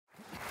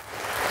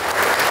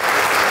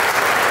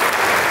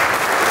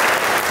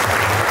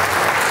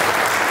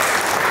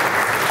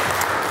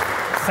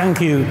Thank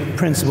you,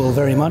 Principal,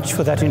 very much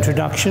for that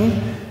introduction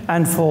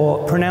and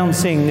for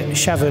pronouncing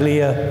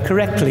Chevallier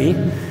correctly.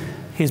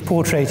 His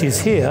portrait is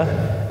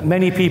here.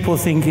 Many people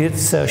think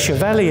it's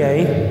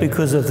Chevalier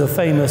because of the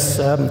famous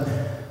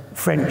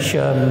French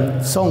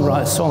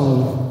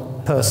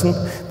song person,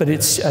 but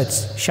it's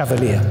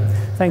Chevallier.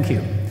 Thank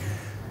you.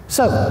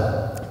 So,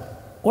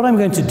 what I'm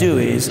going to do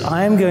is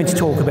I am going to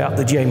talk about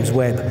the James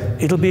Webb.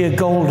 It'll be a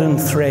golden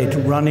thread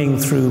running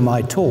through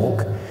my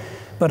talk,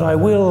 but I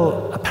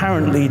will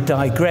apparently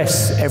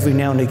digress every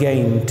now and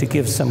again to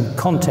give some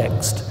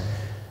context,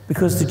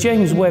 because the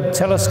James Webb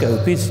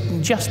Telescope is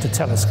just a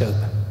telescope.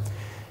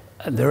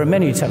 There are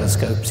many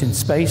telescopes in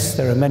space,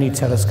 there are many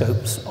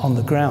telescopes on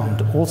the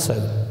ground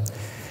also.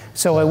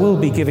 So I will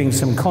be giving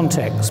some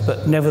context,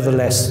 but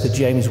nevertheless the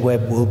James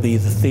Webb will be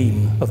the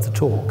theme of the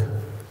talk.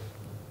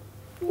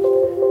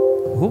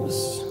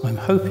 Oops, I'm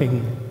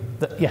hoping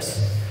that,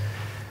 yes.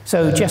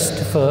 So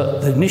just for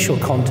the initial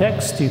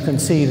context, you can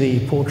see the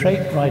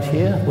portrait right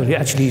here. Well,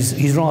 actually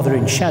he's rather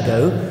in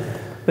shadow,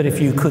 but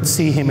if you could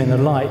see him in the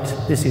light,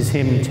 this is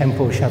him,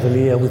 Temple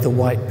Chevallier, with the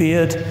white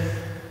beard.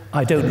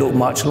 I don't look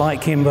much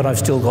like him, but I've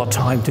still got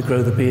time to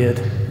grow the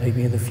beard,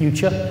 maybe in the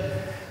future.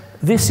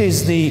 This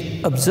is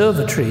the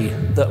observatory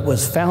that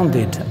was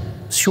founded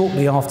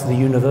shortly after the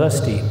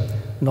university,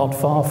 not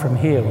far from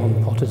here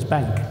on Potter's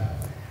Bank.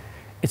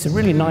 It's a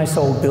really nice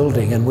old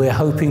building, and we're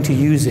hoping to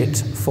use it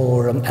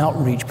for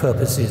outreach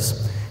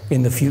purposes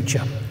in the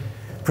future,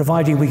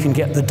 providing we can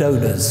get the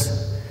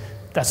donors.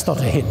 That's not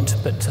a hint,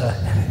 but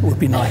it would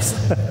be nice.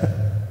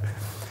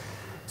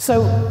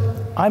 So,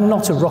 I'm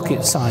not a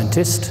rocket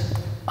scientist.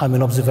 I'm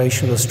an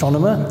observational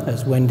astronomer,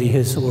 as Wendy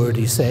has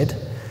already said,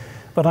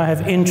 but I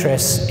have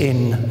interests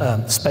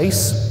in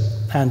space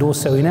and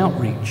also in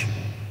outreach.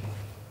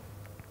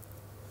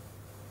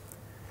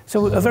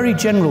 So a very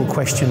general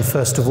question,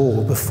 first of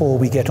all, before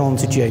we get on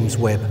to James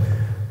Webb.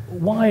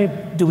 Why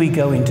do we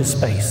go into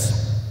space?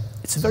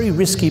 It's a very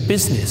risky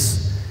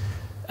business.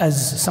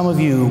 As some of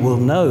you will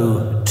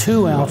know,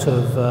 2 out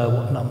of,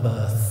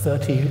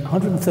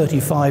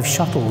 135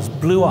 shuttles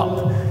blew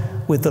up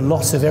with the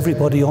loss of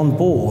everybody on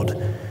board.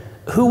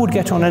 Who would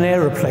get on an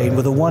aeroplane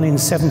with a 1 in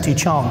 70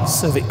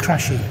 chance of it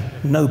crashing?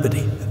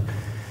 Nobody.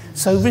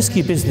 So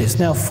risky business.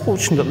 Now,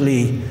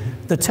 fortunately,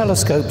 the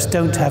telescopes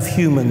don't have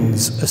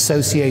humans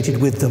associated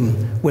with them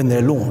when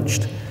they're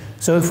launched.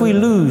 So if we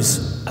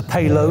lose a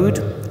payload,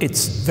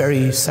 it's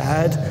very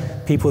sad.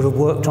 People have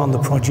worked on the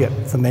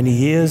project for many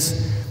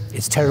years.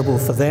 It's terrible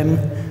for them,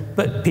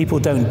 but people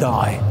don't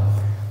die.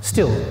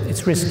 Still,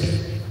 it's risky.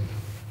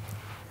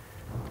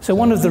 So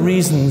one of the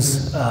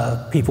reasons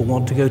people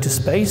want to go to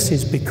space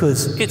is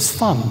because it's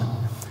fun.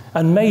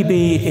 And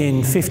maybe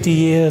in 50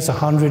 years,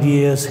 100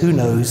 years, who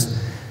knows,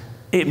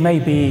 it may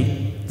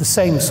be the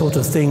same sort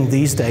of thing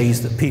these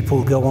days that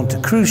people go onto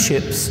cruise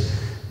ships.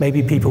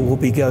 Maybe people will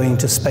be going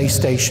to space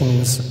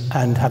stations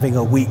and having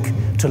a week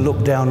to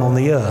look down on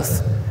the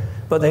Earth.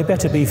 But they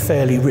better be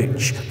fairly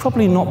rich.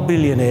 Probably not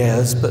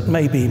billionaires, but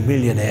maybe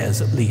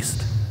millionaires at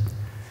least.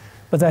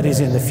 But that is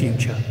in the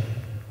future.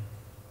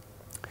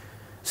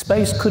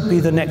 Space could be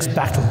the next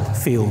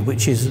battlefield,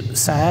 which is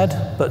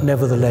sad, but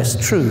nevertheless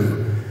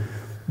true.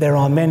 There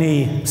are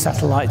many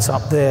satellites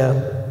up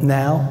there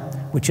now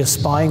which are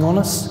spying on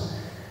us.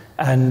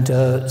 And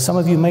some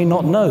of you may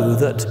not know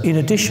that in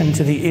addition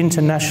to the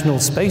International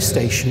Space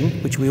Station,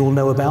 which we all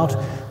know about,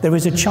 there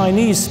is a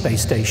Chinese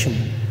space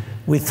station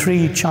with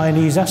 3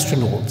 Chinese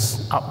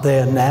astronauts up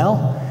there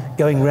now,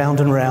 going round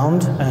and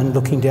round and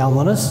looking down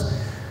on us.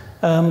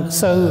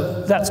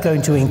 So that's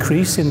going to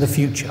increase in the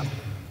future.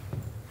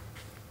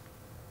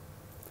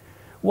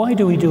 Why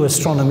do we do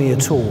astronomy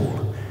at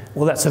all?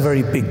 Well, that's a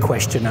very big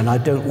question, and I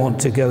don't want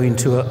to go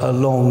into a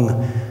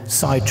long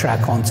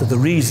sidetrack onto the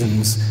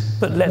reasons,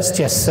 but let's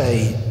just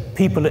say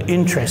people are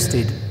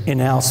interested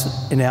in our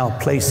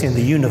place in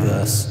the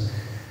universe.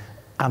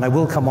 And I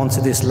will come on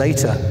to this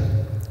later.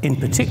 In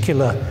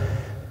particular,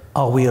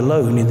 are we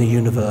alone in the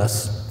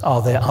universe?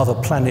 Are there other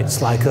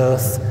planets like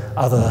Earth,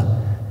 other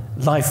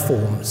life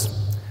forms?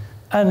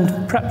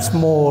 And perhaps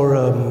more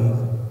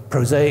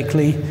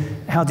prosaically,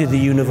 how did the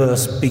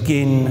universe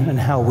begin and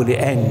how will it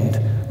end?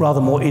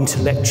 Rather more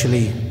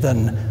intellectually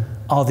than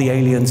are the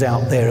aliens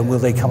out there and will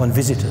they come and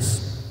visit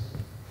us?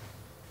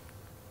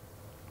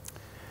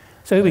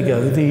 So here we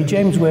go. The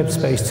James Webb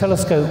Space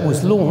Telescope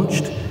was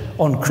launched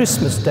on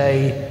Christmas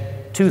Day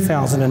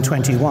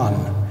 2021.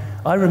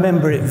 I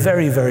remember it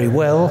very, very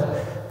well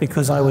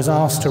because I was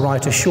asked to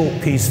write a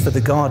short piece for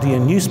the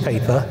Guardian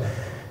newspaper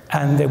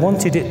and they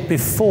wanted it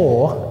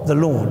before the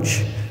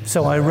launch.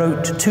 So I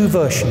wrote 2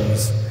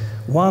 versions.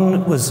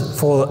 One was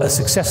for a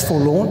successful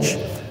launch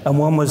and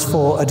one was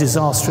for a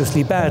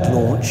disastrously bad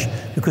launch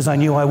because I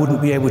knew I wouldn't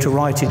be able to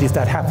write it if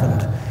that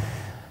happened.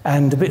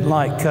 And a bit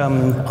like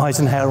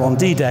Eisenhower on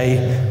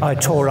D-Day, I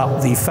tore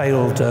up the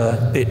failed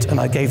bit and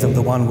I gave them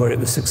the one where it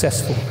was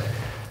successful.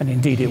 And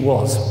indeed it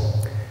was.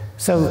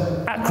 So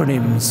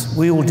acronyms,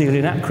 we all deal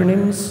in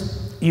acronyms.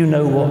 You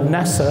know what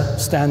NASA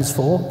stands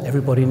for,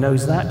 everybody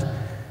knows that.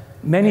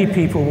 Many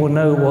people will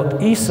know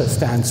what ESA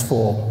stands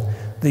for.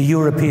 the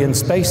European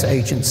Space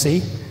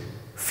Agency.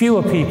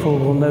 Fewer people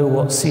will know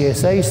what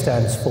CSA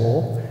stands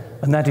for,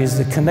 and that is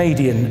the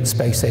Canadian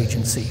Space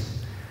Agency.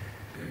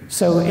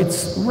 So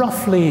it's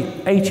roughly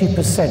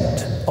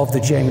 80% of the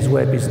James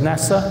Webb is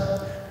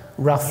NASA,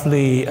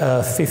 roughly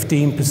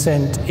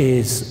 15%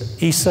 is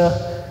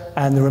ESA,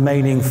 and the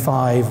remaining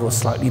 5 or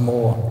slightly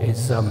more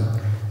is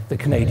the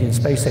Canadian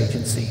Space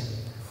Agency.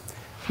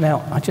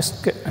 Now, I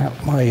just get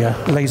out my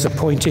laser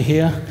pointer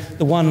here.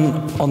 The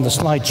one on the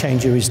slide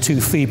changer is too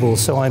feeble,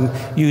 so I'm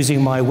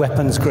using my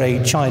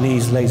weapons-grade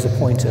Chinese laser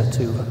pointer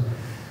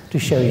to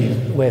show you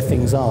where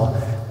things are.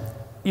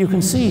 You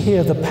can see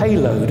here the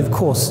payload. Of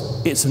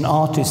course, it's an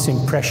artist's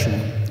impression,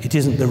 it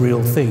isn't the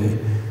real thing,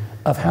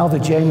 of how the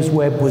James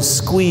Webb was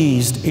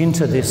squeezed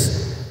into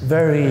this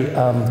very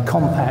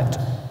compact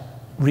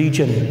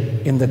region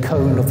in the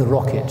cone of the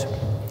rocket.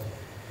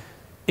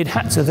 It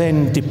had to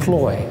then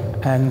deploy,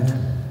 and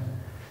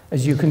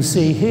as you can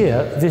see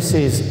here, this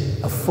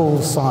is a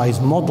full-size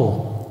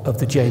model of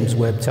the James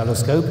Webb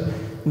Telescope,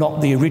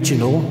 not the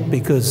original,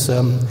 because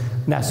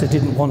NASA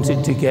didn't want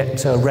it to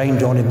get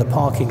rained on in the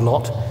parking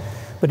lot,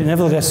 but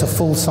nevertheless a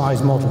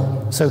full-size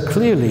model. So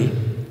clearly,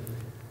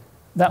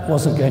 that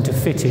wasn't going to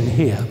fit in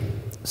here.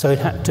 So it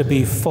had to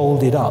be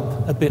folded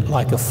up, a bit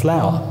like a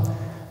flower,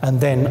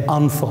 and then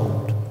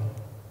unfold.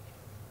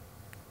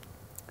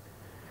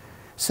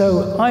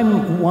 So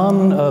I'm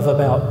one of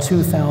about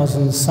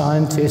 2,000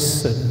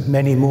 scientists and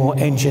many more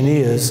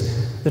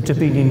engineers that have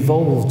been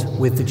involved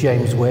with the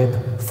James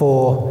Webb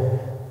for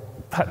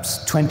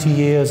perhaps 20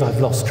 years. I've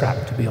lost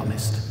track, to be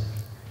honest.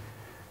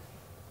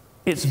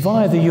 It's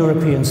via the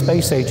European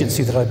Space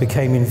Agency that I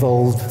became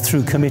involved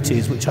through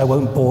committees, which I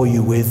won't bore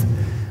you with,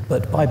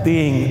 but by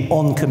being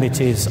on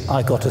committees,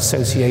 I got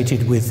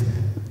associated with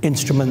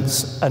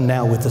instruments and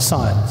now with the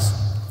science.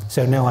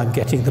 So now I'm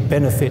getting the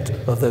benefit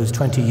of those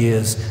 20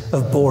 years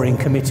of boring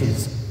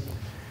committees.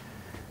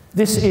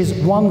 This is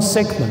one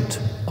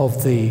segment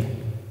of the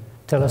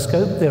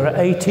telescope. There are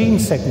 18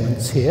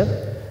 segments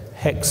here,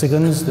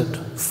 hexagons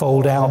that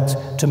fold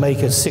out to make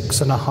a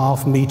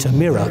 6.5-meter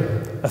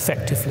mirror,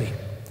 effectively.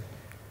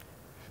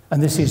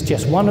 And this is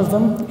just one of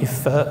them.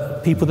 If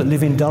people that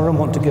live in Durham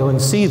want to go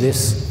and see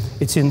this,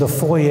 it's in the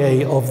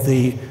foyer of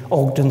the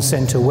Ogden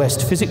Center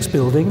West Physics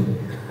Building.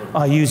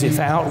 I use it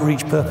for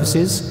outreach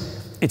purposes.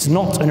 It's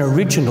not an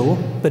original,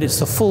 but it's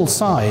the full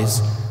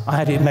size. I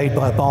had it made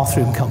by a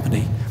bathroom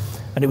company,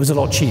 and it was a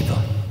lot cheaper.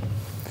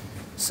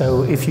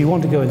 So if you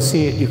want to go and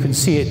see it, you can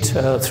see it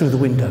through the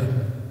window.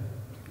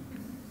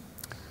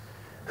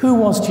 Who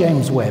was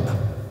James Webb?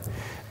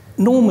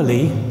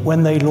 Normally,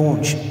 when they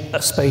launch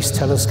a space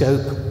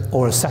telescope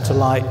or a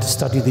satellite to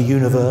study the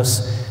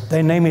universe,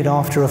 they name it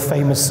after a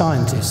famous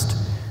scientist.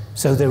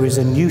 So there is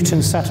a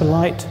Newton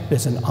satellite,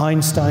 there's an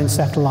Einstein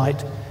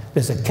satellite,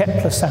 there's a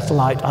Kepler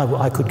satellite.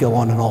 I could go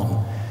on and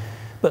on.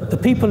 But the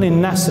people in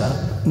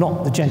NASA,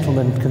 not the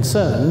gentleman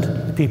concerned,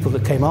 the people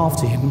that came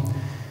after him,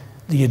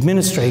 the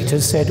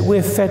administrators said,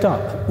 we're fed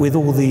up with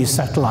all these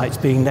satellites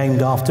being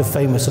named after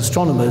famous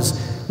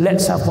astronomers.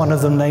 Let's have one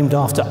of them named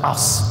after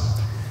us.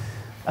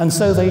 And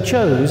so they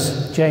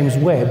chose James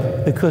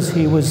Webb because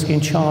he was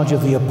in charge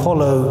of the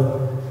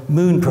Apollo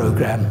moon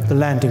program, the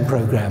landing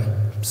program.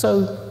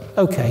 So,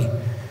 okay.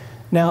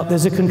 Now,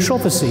 there's a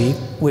controversy,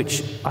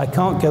 which I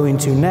can't go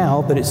into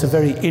now, but it's a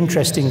very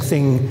interesting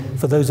thing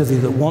for those of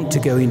you that want to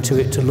go into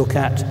it to look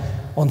at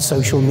on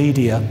social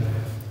media,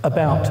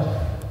 about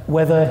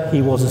whether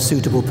he was a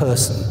suitable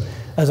person.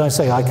 As I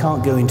say, I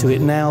can't go into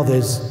it now.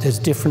 There's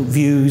different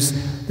views.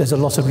 There's a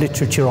lot of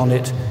literature on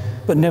it.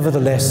 But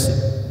nevertheless,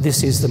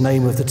 this is the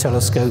name of the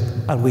telescope,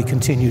 and we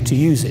continue to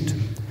use it.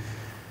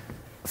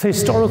 For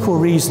historical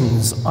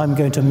reasons, I'm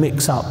going to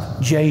mix up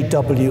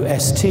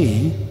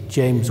JWST,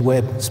 James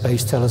Webb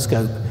Space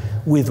Telescope,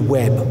 with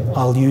Webb.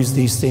 I'll use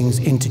these things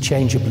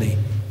interchangeably.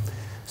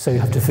 So you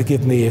have to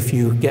forgive me if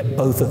you get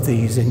both of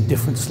these in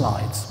different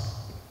slides.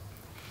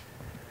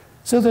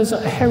 So there's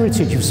a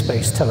heritage of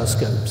space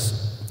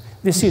telescopes.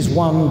 This is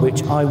one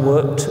which I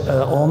worked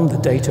on the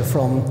data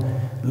from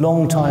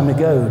long time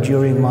ago,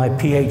 during my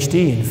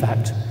PhD, in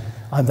fact.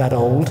 I'm that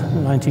old,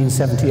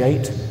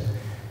 1978.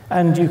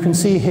 And you can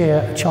see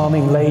here a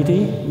charming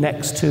lady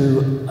next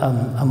to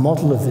a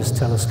model of this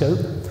telescope.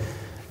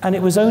 And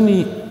it was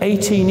only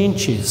 18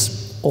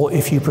 inches, or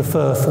if you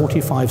prefer,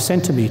 45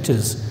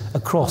 centimeters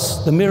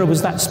across. The mirror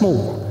was that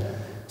small.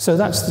 So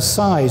that's the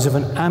size of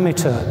an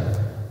amateur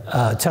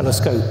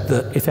telescope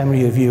that, if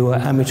any of you are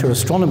amateur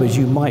astronomers,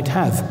 you might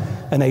have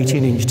an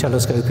 18-inch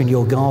telescope in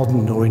your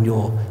garden or in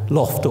your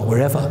loft or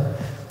wherever.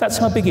 That's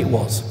how big it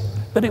was.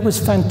 But it was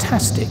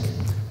fantastic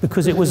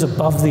because it was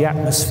above the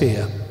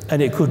atmosphere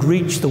and it could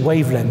reach the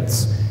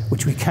wavelengths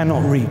which we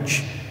cannot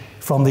reach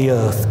from the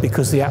Earth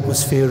because the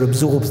atmosphere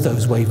absorbs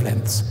those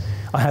wavelengths.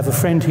 I have a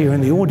friend here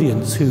in the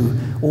audience who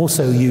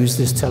also used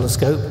this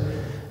telescope,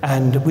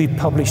 and we've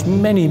published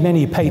many,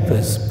 many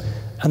papers,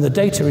 and the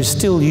data is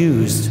still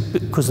used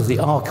because of the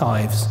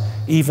archives,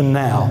 even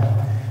now.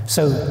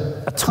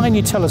 So a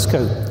tiny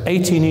telescope,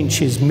 18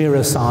 inches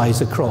mirror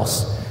size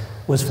across,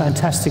 was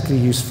fantastically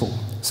useful.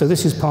 So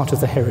this is part of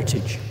the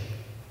heritage.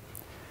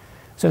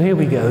 So here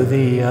we go,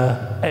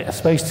 the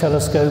Space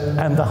Telescope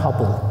and the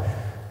Hubble.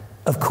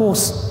 Of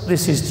course,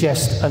 this is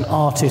just an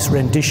artist's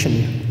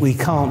rendition. We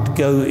can't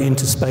go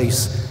into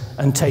space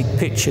and take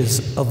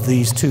pictures of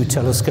these two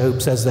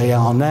telescopes as they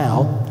are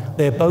now.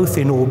 They're both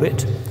in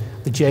orbit.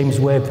 The James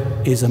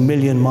Webb is 1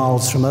 million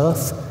miles from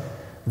Earth.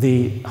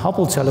 The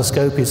Hubble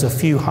telescope is a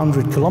few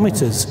hundred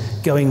kilometers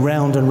going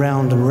round and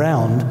round and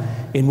round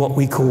in what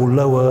we call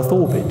low Earth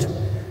orbit.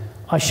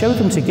 I show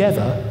them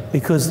together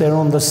because they're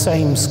on the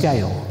same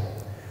scale.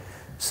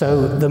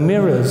 So the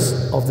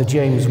mirrors of the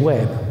James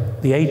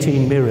Webb, the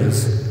 18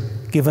 mirrors,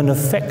 give an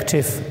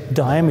effective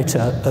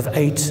diameter of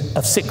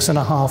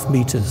 6.5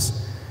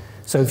 meters.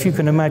 So if you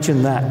can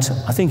imagine that,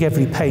 I think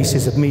every pace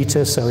is a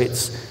meter, so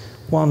it's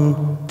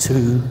 1,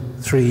 2,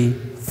 3,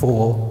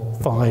 4,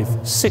 5,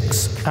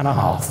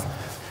 6.5.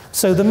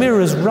 So the mirror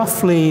is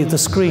roughly the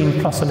screen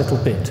plus a little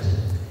bit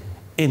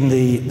in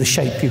the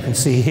shape you can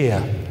see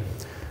here,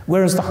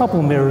 whereas the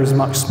Hubble mirror is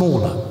much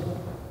smaller.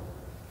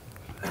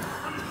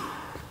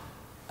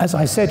 As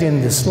I said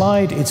in the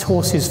slide, it's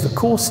horses for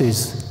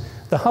courses.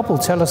 The Hubble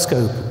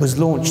telescope was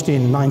launched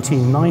in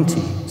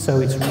 1990,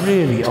 so it's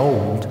really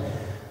old.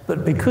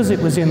 But because it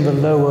was in the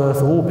low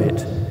Earth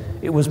orbit,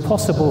 it was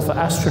possible for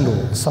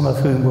astronauts, some of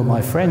whom were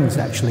my friends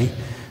actually,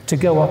 to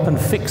go up and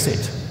fix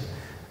it.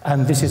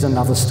 And this is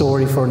another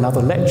story for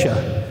another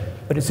lecture.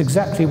 But it's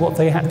exactly what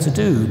they had to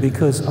do,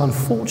 because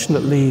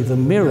unfortunately the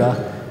mirror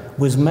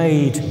was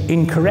made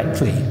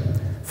incorrectly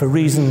for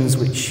reasons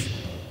which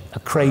are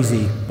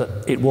crazy,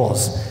 but it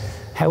was.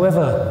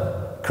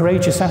 However,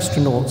 courageous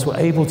astronauts were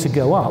able to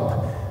go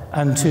up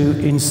and to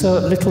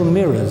insert little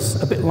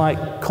mirrors, a bit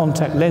like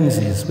contact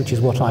lenses, which is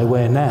what I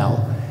wear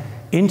now,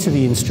 into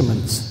the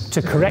instruments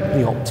to correct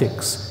the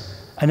optics,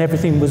 and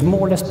everything was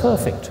more or less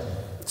perfect.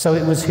 So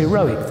it was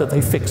heroic that they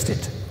fixed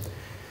it.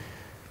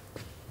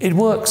 It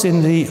works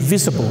in the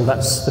visible,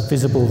 that's the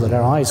visible that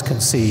our eyes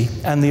can see,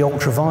 and the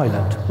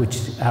ultraviolet,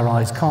 which our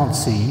eyes can't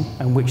see,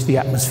 and which the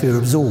atmosphere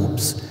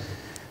absorbs.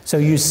 So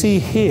you see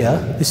here,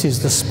 this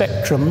is the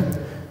spectrum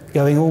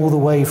going all the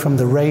way from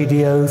the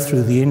radio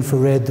through the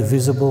infrared, the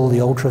visible,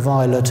 the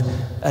ultraviolet,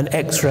 and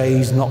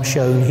X-rays not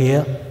shown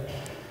here.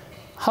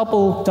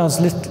 Hubble does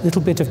a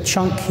little bit of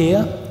chunk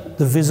here,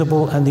 the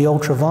visible and the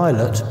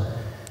ultraviolet,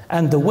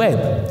 and the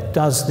Webb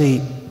does the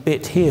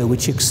bit here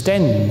which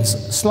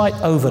extends, slight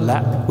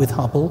overlap with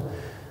Hubble,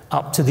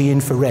 up to the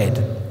infrared.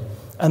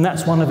 And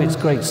that's one of its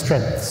great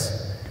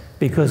strengths,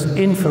 because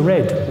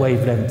infrared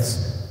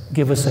wavelengths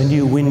give us a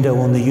new window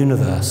on the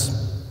universe.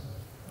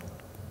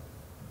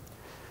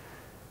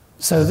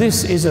 So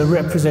this is a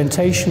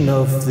representation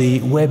of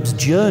the Webb's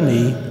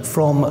journey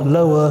from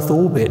low Earth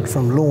orbit,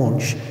 from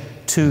launch,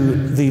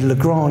 to the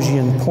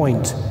Lagrangian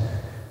point.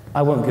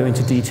 I won't go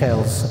into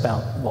details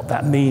about what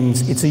that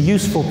means. It's a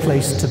useful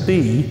place to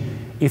be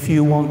if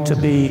you want to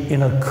be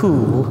in a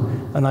cool,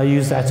 and I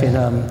use that in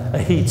a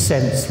heat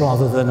sense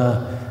rather than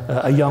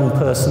a young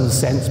person's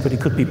sense, but it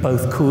could be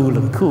both cool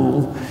and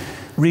cool,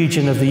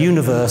 region of the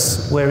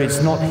universe where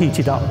it's not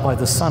heated up by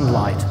the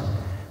sunlight,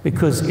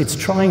 because it's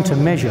trying to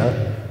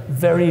measure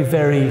very,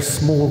 very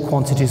small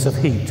quantities of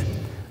heat.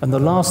 And the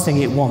last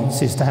thing it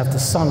wants is to have the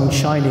sun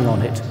shining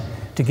on it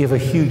to give a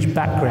huge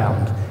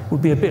background. It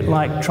would be a bit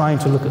like trying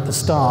to look at the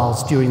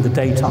stars during the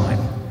daytime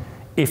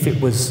if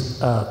it was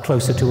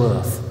closer to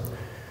Earth.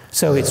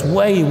 So it's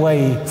way,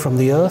 way from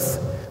the Earth.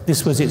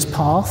 This was its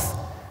path.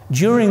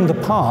 During the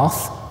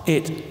path,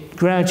 it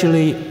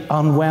gradually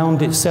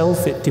unwound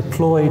itself, it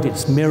deployed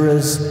its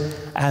mirrors,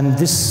 and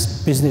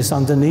this business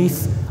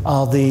underneath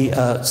are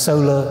the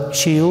solar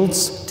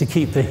shields to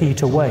keep the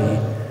heat away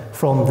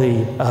from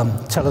the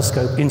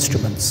telescope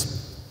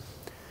instruments.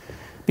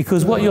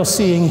 Because what you're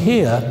seeing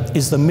here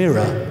is the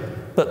mirror,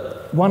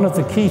 but one of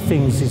the key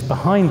things is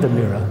behind the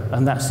mirror,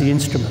 and that's the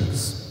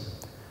instruments.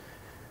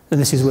 And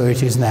this is where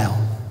it is now.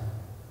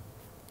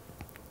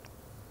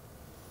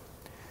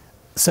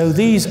 So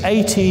these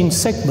 18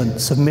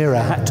 segments of mirror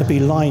had to be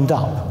lined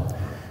up.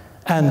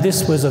 And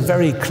this was a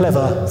very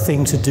clever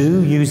thing to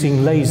do, using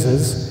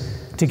lasers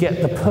to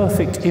get the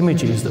perfect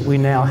images that we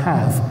now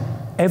have.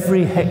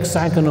 Every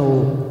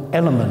hexagonal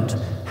element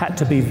had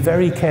to be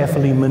very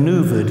carefully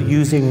maneuvered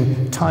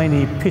using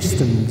tiny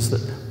pistons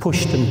that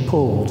pushed and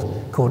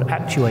pulled, called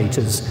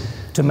actuators,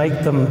 to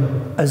make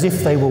them as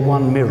if they were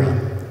one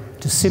mirror,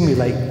 to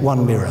simulate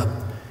one mirror.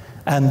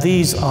 And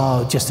these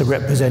are just a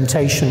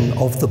representation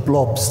of the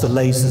blobs the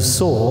lasers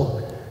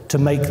saw to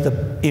make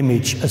the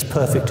image as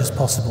perfect as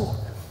possible.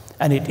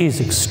 And it is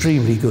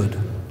extremely good.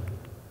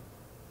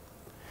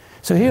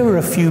 So here are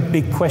a few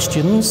big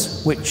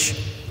questions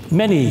which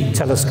many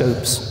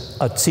telescopes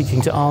are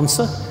seeking to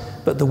answer,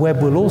 but the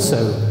Webb will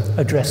also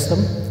address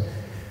them.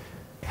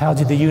 How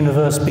did the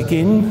universe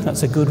begin?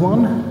 That's a good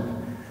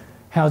one.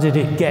 How did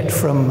it get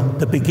from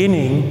the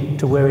beginning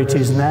to where it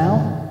is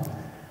now?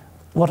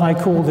 What I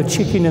call the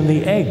chicken and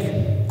the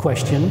egg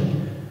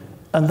question,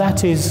 and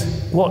that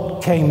is,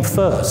 what came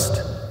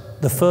first,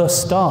 the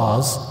first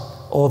stars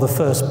or the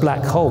first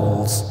black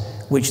holes,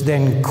 which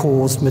then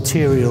caused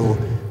material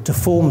to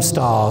form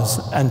stars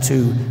and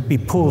to be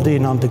pulled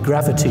in under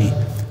gravity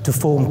to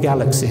form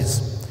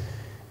galaxies.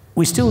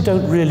 We still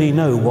don't really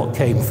know what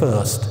came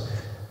first.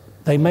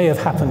 They may have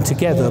happened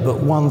together,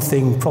 but one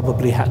thing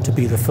probably had to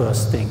be the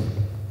first thing.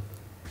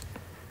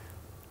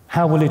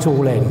 How will it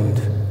all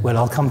end? Well,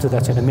 I'll come to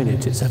that in a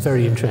minute. It's a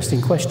very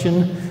interesting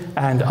question.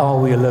 And are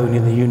we alone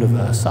in the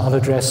universe? I'll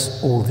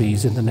address all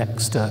these in the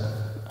next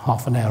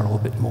half an hour or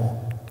a bit more.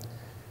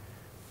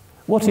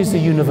 What is the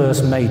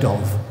universe made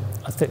of?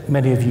 I think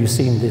many of you have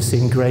seen this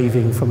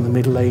engraving from the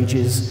Middle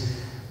Ages,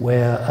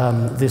 where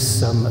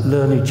this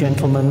learned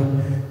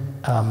gentleman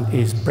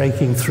is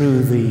breaking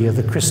through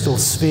the crystal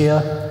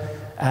sphere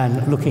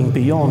and looking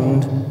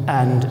beyond,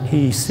 and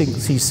he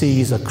thinks he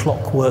sees a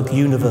clockwork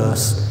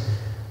universe,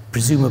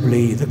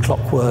 presumably the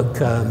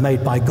clockwork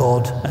made by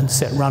God and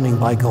set running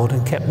by God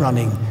and kept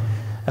running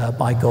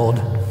by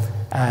God.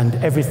 And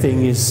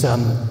everything is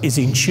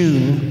in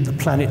tune. The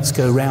planets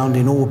go round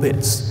in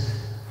orbits.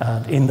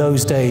 In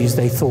those days,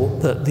 they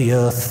thought that the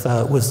Earth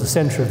was the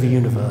center of the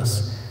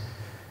universe.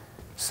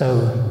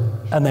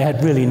 And they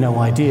had really no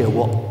idea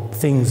what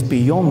things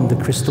beyond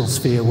the crystal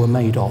sphere were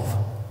made of.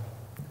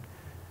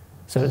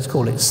 So let's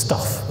call it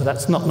stuff. But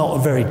that's not a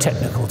very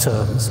technical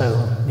term, so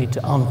I need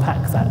to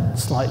unpack that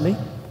slightly.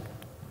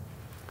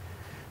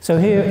 So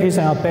here is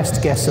our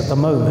best guess at the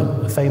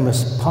moment, the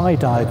famous pi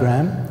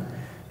diagram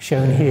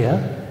shown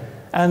here.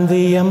 And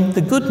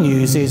the good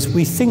news is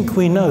we think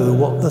we know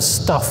what the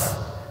stuff,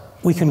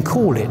 we can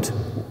call it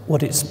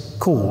what it's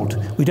called.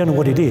 We don't know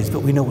what it is,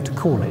 but we know what to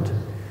call it.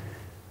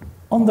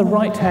 On the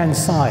right-hand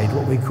side,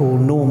 what we call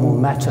normal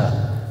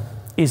matter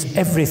is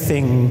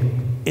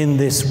everything in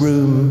this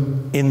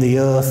room, in the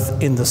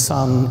Earth, in the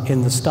sun,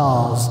 in the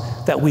stars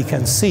that we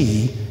can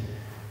see,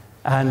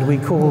 and we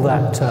call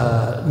that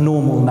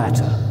normal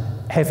matter.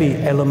 Heavy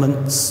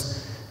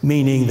elements,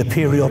 meaning the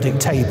periodic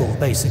table,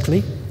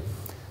 basically.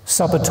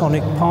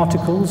 Subatomic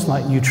particles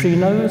like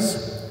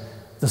neutrinos,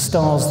 the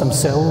stars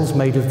themselves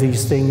made of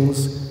these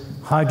things,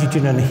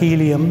 hydrogen and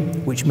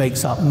helium, which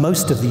makes up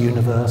most of the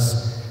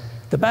universe.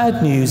 The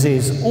bad news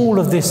is all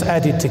of this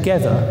added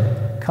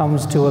together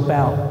comes to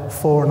about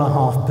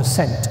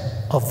 4.5%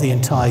 of the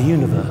entire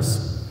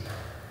universe.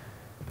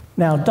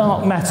 Now,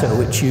 dark matter,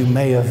 which you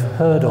may have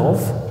heard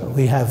of,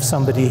 we have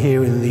somebody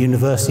here in the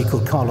university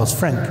called Carlos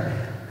Frank,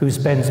 who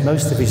spends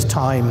most of his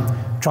time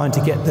trying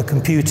to get the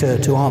computer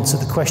to answer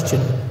the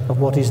question of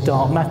what is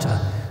dark matter.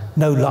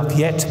 No luck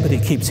yet, but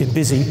it keeps him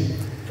busy.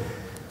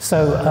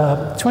 So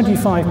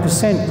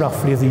 25%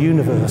 roughly of the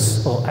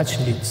universe, or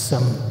actually it's,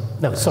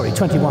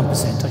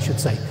 21% I should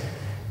say,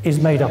 is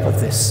made up of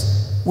this.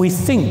 We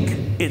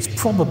think it's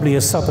probably a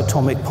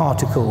subatomic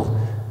particle,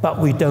 but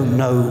we don't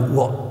know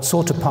what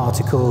sort of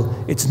particle.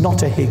 It's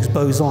not a Higgs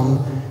boson,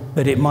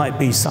 but it might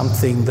be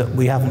something that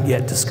we haven't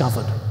yet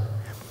discovered.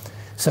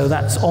 So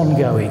that's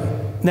ongoing.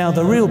 Now,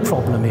 the real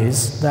problem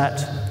is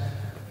that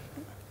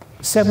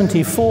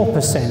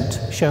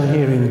 74%, shown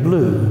here in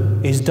blue,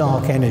 is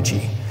dark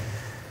energy.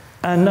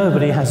 And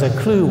nobody has a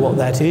clue what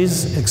that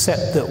is,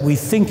 except that we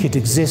think it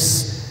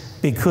exists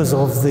because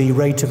of the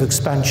rate of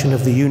expansion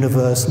of the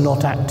universe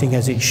not acting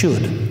as it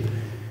should.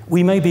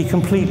 We may be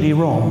completely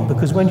wrong,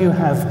 because when you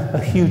have a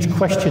huge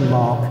question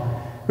mark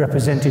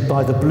represented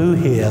by the blue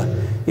here,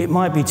 it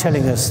might be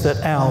telling us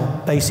that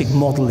our basic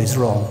model is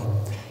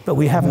wrong. But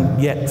we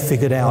haven't yet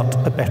figured out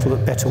a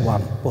better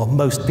one. Well,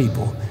 most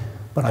people,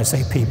 when I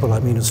say people, I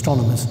mean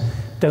astronomers,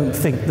 don't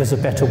think there's a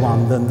better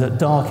one than that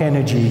dark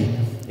energy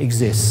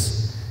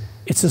exists.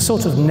 It's a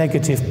sort of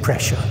negative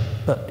pressure,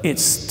 but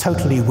it's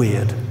totally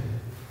weird.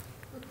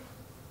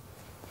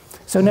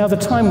 So now the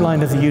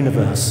timeline of the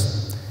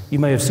universe. You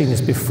may have seen this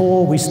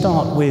before. We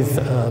start with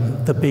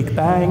the Big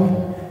Bang,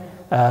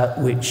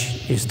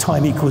 which is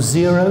time equals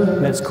 0,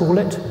 let's call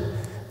it.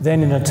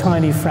 Then in a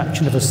tiny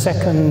fraction of a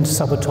second,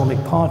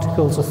 subatomic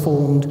particles are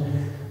formed.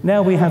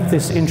 Now we have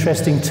this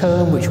interesting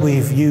term which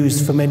we've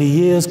used for many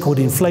years called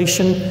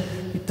inflation.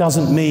 It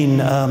doesn't mean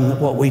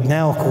what we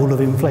now call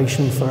of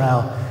inflation for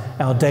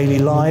our daily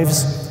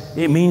lives.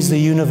 It means the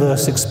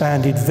universe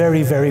expanded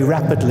very, very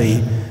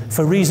rapidly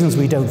for reasons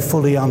we don't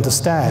fully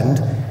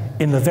understand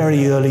in the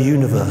very early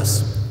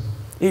universe.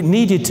 It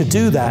needed to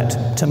do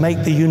that to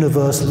make the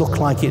universe look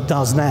like it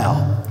does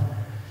now.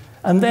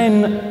 And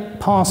then,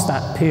 past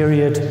that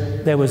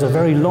period, there was a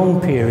very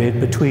long period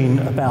between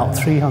about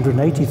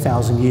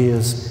 380,000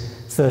 years,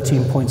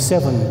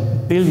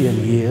 13.7 billion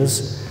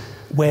years,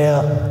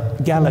 where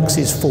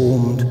galaxies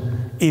formed,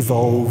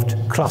 evolved,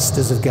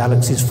 clusters of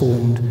galaxies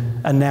formed,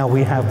 and now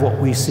we have what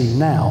we see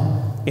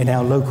now in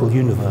our local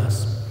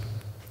universe.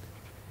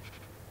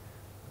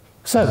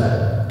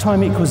 So,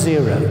 time equals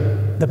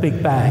 0, the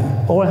Big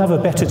Bang. Or I have a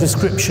better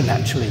description,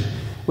 actually,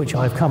 which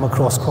I've come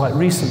across quite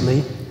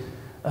recently,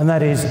 and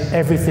that is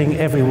everything,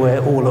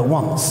 everywhere, all at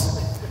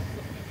once.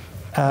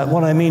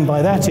 What I mean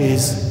by that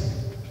is,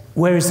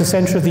 where is the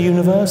center of the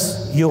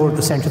universe? You're at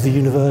the center of the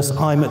universe,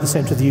 I'm at the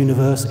center of the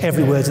universe,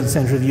 everywhere's at the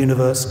center of the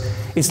universe.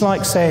 It's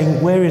like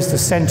saying, where is the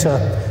center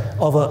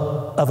of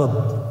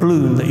a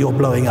balloon that you're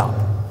blowing up?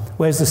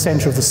 Where's the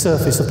center of the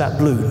surface of that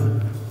balloon?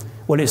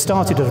 Well, it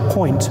started at a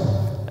point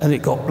and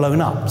it got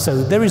blown up.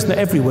 So there isn't,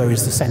 everywhere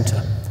is the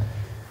centre.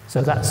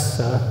 So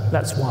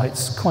that's why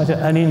it's quite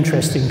an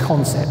interesting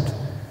concept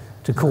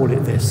to call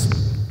it this.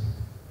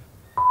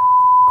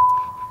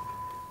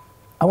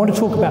 I want to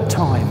talk about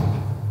time.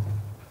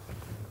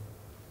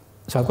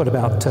 So I've got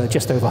about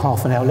just over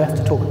half an hour left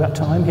to talk about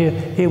time.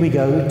 Here we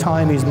go.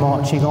 Time is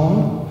marching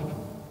on.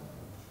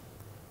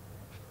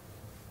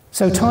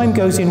 So time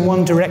goes in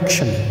one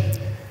direction.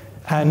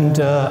 And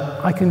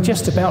I can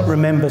just about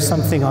remember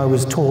something I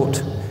was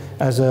taught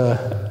as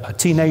a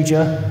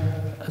teenager,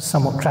 a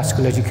somewhat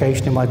classical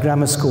education in my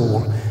grammar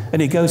school.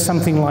 And it goes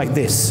something like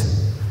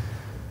this.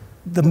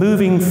 The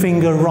moving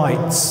finger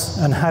writes,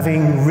 and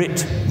having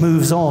writ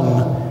moves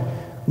on,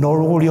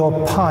 nor all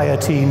your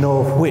piety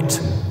nor wit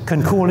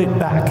can call it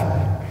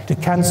back to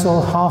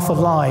cancel half a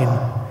line,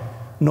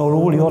 nor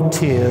all your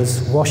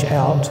tears wash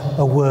out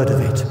a word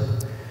of it.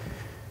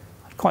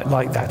 I quite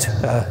like that.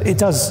 It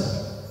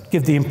does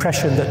give the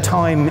impression that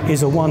time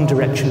is a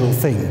one-directional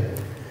thing.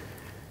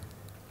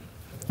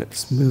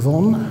 Let's move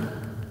on.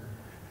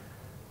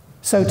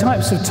 So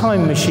types of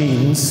time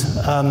machines,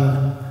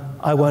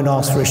 I won't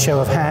ask for a show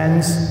of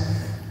hands.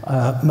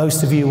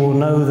 Most of you will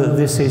know that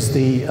this is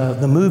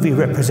the movie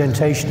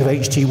representation of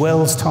H.G.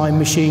 Wells' time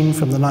machine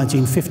from the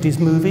 1950s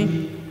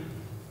movie.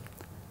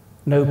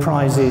 No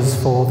prizes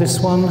for this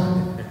one,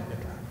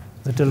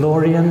 the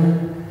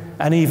DeLorean,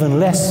 and even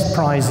less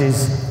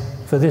prizes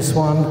for this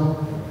one.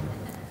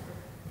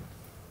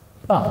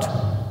 But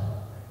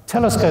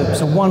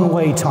telescopes are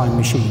one-way time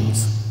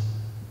machines.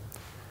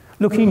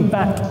 Looking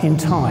back in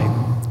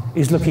time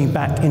is looking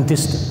back in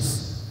distance.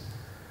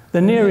 The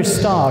nearest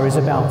star is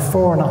about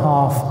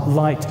 4.5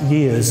 light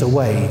years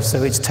away,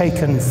 so it's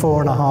taken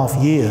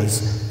 4.5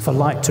 years for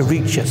light to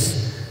reach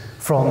us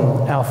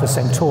from Alpha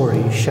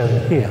Centauri,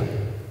 shown here.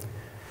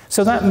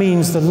 So that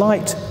means the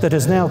light that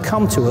has now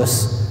come to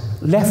us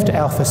left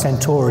Alpha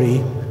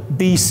Centauri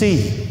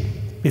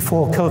BC,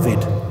 before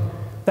COVID,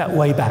 that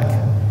way back.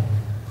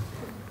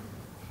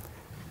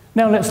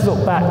 Now let's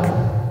look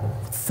back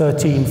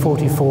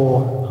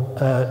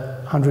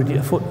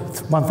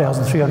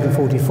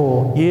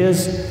 1,344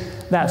 years.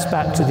 That's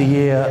back to the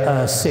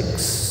year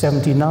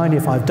 679,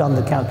 if I've done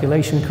the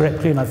calculation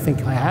correctly, and I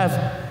think I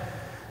have.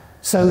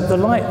 So the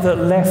light that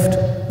left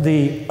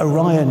the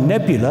Orion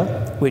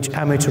Nebula, which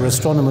amateur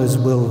astronomers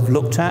will have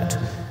looked at,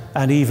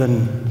 and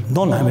even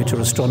non-amateur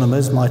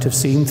astronomers might have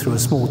seen through a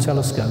small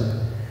telescope,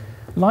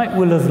 light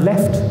will have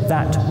left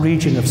that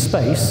region of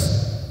space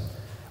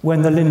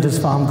when the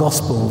Lindisfarne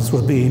Gospels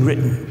were being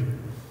written.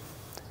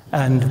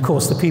 And of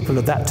course, the people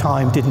at that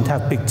time didn't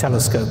have big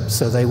telescopes,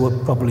 so they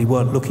probably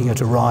weren't looking at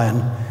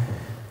Orion.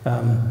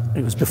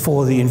 It was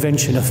before the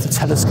invention of the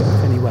telescope,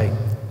 anyway.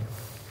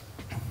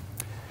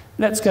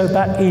 Let's go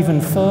back even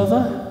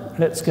further.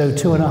 Let's go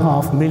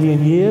 2.5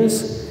 million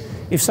years.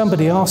 If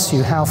somebody asks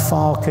you how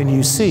far can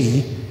you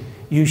see,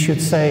 you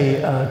should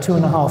say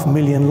 2.5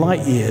 million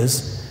light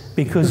years,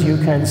 because you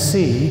can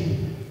see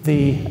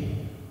the,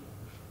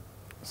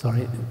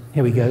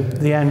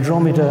 the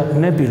Andromeda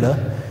Nebula,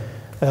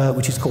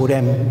 which is called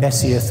M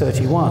Messier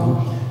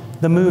 31.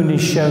 The moon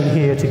is shown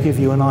here to give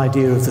you an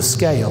idea of the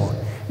scale.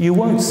 You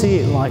won't see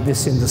it like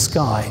this in the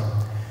sky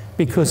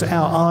because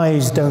our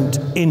eyes don't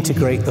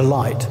integrate the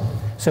light.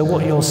 So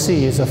what you'll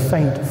see is a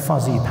faint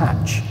fuzzy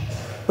patch.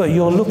 But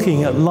you're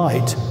looking at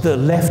light that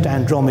left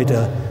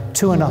Andromeda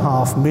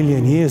 2.5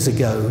 million years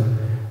ago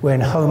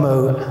when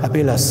Homo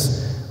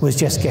habilis was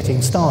just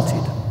getting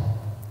started.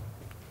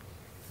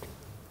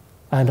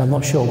 And I'm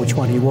not sure which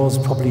one he was,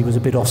 probably was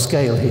a bit off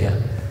scale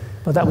here.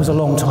 But that was a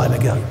long time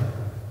ago.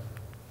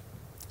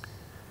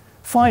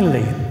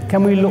 Finally,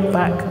 can we look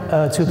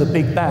back to the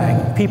Big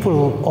Bang?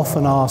 People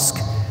often ask,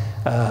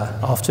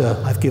 after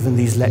I've given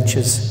these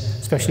lectures,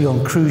 especially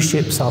on cruise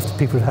ships, after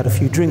people have had a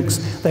few drinks,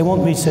 they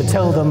want me to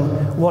tell them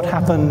what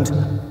happened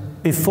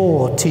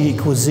before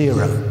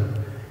t=0.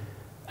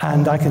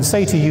 And I can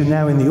say to you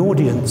now in the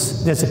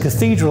audience, there's a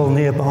cathedral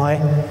nearby,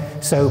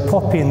 so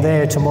pop in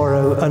there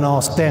tomorrow and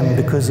ask them,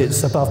 because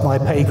it's above my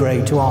pay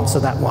grade to answer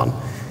that one.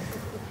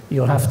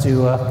 You'll have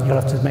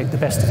to make the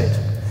best of it.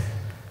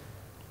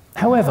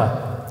 However,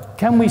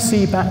 can we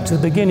see back to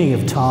the beginning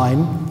of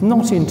time?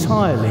 Not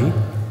entirely,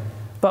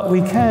 but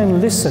we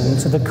can listen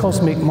to the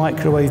cosmic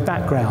microwave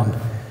background.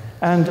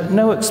 And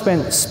no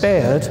expense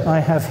spared, I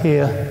have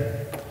here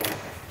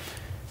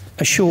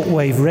a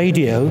shortwave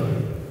radio.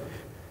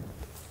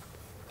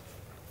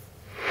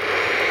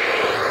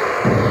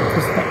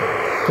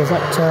 Does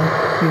that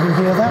you can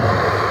hear that?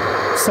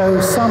 So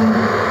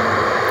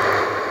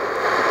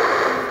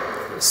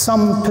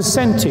some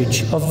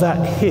percentage of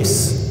that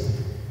hiss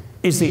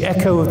is the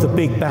echo of the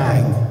Big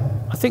Bang.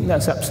 I think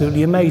that's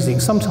absolutely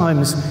amazing.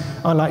 Sometimes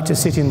I like to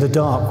sit in the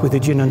dark with a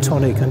gin and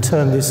tonic and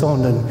turn this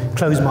on and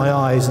close my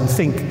eyes and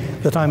think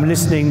that I'm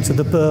listening to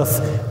the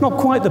birth, not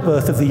quite the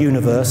birth of the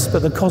universe,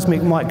 but the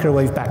cosmic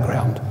microwave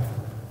background.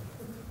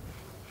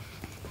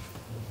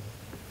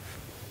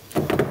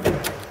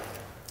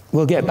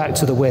 We'll get back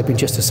to the web in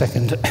just a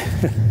second.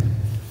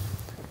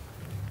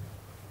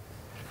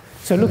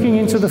 So looking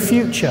into the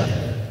future,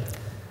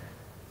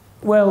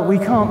 well, we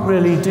can't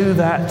really do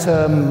that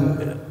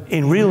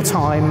in real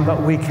time,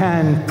 but we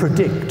can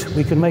predict.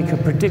 We can make a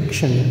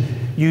prediction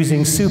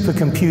using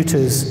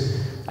supercomputers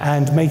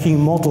and making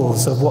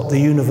models of what the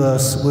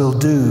universe will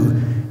do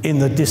in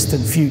the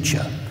distant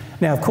future.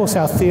 Now, of course,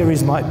 our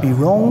theories might be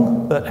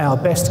wrong, but our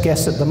best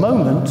guess at the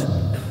moment,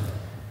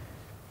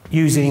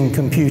 using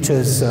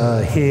computers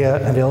here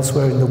and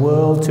elsewhere in the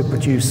world to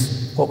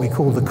produce what we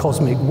call the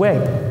cosmic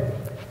web,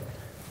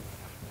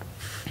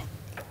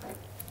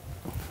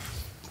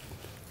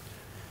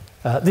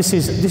 this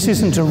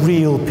isn't a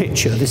real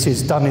picture. This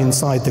is done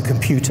inside the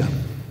computer.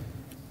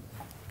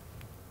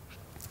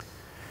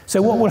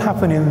 So what will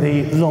happen in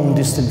the long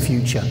distant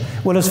future?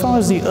 Well, as far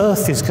as the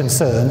Earth is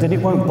concerned, and it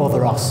won't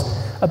bother us,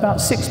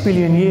 about 6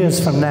 billion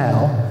years from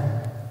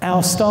now,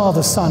 our star,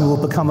 the Sun,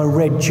 will become a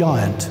red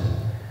giant.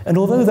 And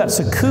although that's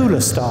a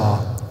cooler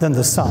star than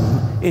the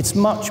Sun, it's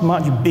much,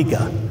 much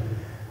bigger.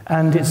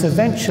 And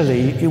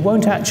it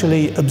won't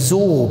actually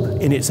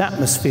absorb in its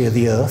atmosphere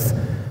the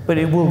Earth, but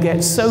it will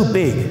get so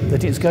big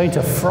that it's going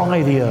to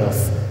fry the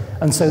Earth.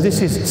 And so this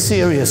is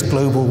serious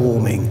global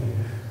warming.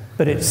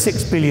 But it's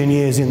 6 billion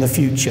years in the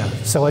future,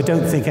 so I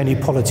don't think any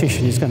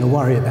politician is going to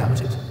worry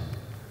about it.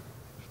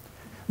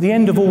 The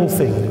end of all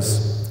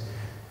things.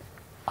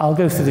 I'll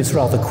go through this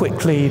rather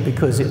quickly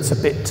because it's a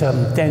bit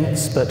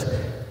dense, but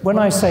when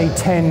I say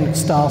 10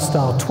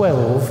 star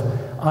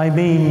 12, I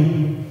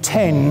mean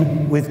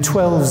 10 with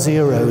 12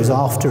 zeros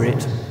after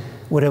it,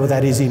 whatever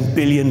that is in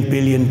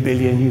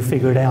billion, you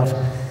figure it out.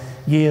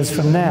 Years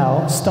from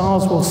now,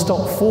 stars will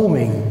stop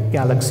forming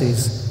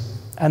galaxies,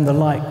 and the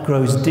light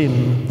grows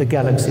dim, the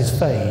galaxies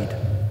fade.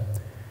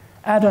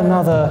 Add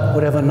another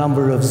whatever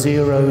number of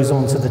zeros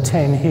onto the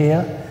 10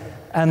 here,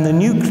 and the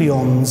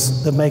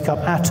nucleons that make up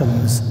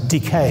atoms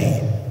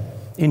decay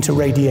into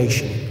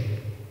radiation.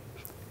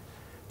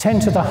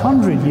 10 to the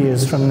 100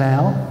 years from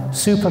now,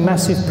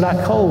 supermassive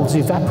black holes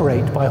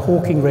evaporate by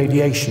Hawking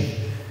radiation.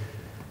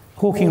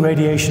 Hawking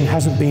radiation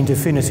hasn't been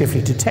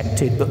definitively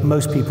detected, but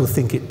most people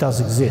think it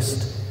does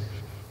exist.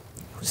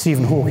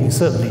 Stephen Hawking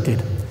certainly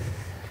did.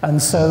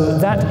 And so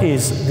that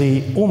is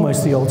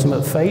almost the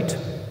ultimate fate.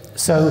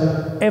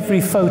 So every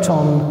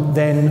photon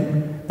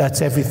then,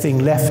 that's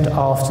everything left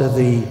after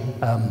the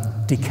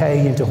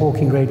decay into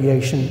Hawking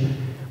radiation,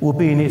 will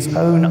be in its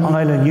own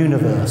island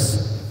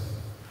universe,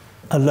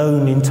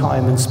 alone in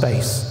time and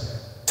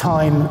space.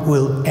 Time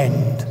will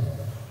end.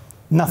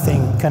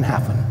 Nothing can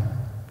happen.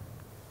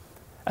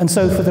 And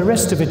so for the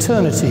rest of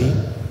eternity,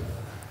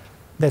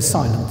 there's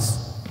silence.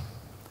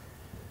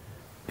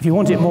 If you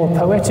want it more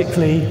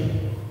poetically,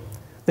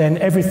 then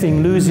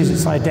everything loses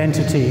its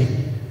identity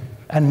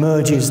and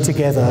merges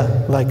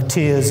together like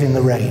tears in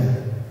the rain.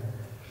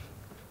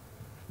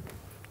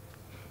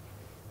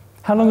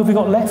 How long have we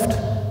got left?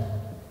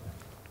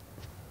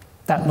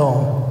 That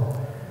long.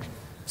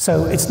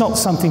 So it's not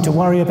something to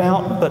worry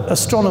about, but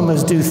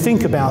astronomers do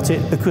think about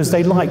it because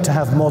they like to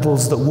have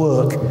models that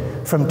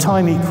work from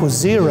time equals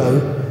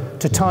 0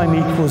 to time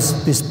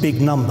equals this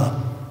big number.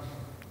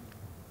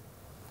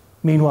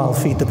 Meanwhile,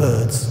 feed the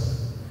birds.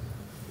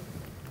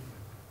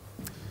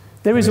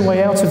 There is a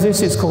way out of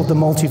this. It's called the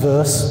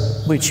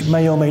multiverse, which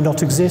may or may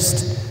not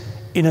exist.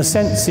 In a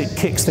sense, it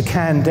kicks the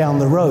can down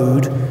the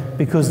road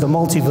because the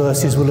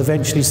multiverses will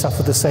eventually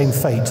suffer the same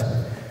fate.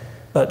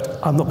 But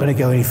I'm not going to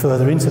go any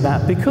further into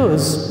that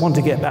because I want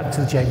to get back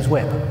to the James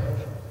Webb.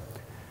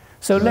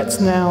 So let's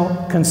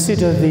now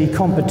consider the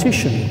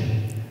competition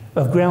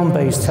of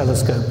ground-based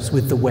telescopes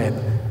with the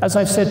Webb. As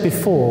I've said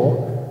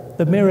before,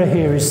 the mirror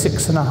here is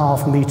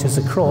 6.5 meters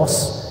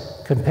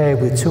across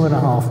compared with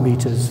 2.5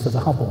 meters for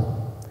the Hubble.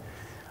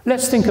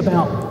 Let's think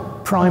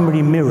about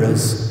primary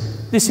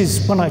mirrors. This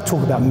is, when I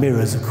talk about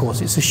mirrors, of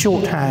course, it's a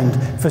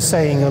shorthand for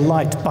saying a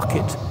light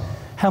bucket.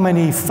 How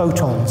many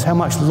photons, how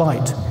much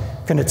light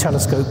can a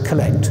telescope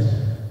collect?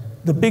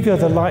 The bigger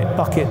the light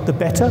bucket, the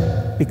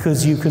better,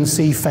 because you can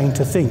see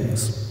fainter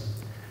things.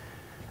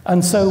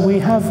 And so we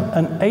have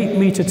an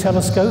 8-meter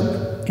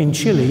telescope in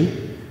Chile.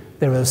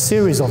 There are a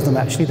series of them,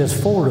 actually. There's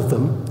 4 of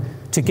them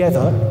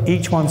together.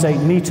 Each one's 8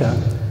 meter.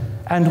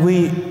 And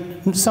we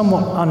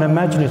somewhat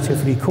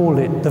unimaginatively call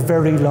it the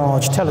Very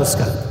Large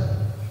Telescope.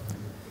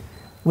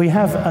 We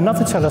have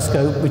another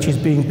telescope which is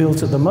being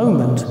built at the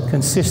moment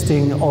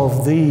consisting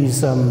of these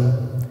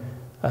 7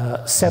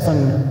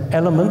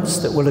 elements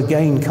that will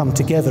again come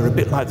together a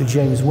bit like the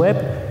James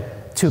Webb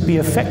to be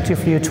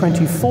effectively a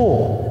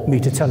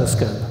 24-meter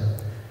telescope.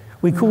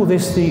 We call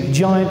this the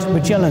Giant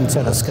Magellan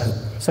Telescope,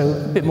 so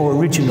a bit more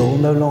original,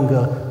 no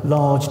longer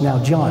large,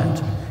 now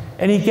giant.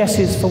 Any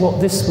guesses for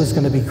what this was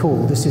going to be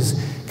called? This is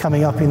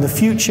coming up in the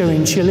future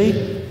in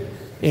Chile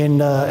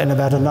in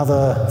about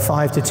another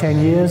 5 to 10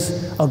 years.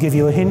 I'll give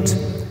you a hint.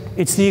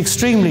 It's the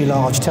Extremely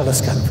Large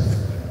Telescope.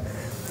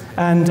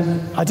 And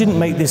I didn't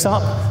make this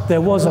up. There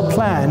was a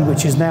plan,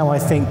 which is now, I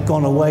think,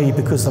 gone away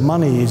because the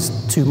money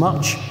is too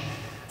much,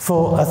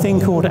 for a thing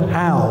called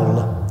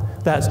OWL.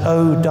 That's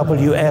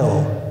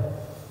O-W-L.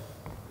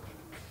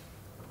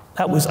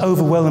 That was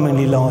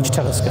overwhelmingly large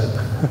telescope.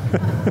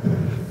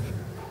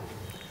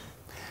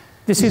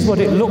 This is what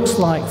it looks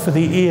like for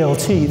the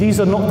ELT. These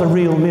are not the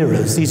real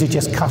mirrors, these are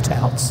just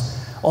cutouts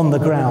on the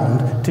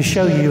ground to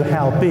show you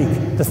how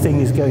big the thing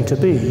is going to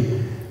be.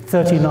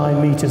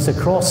 39 meters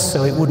across,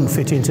 so it wouldn't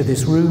fit into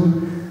this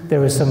room.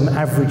 There are some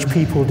average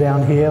people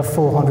down here,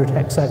 400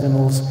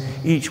 hexagonals,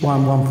 each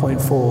one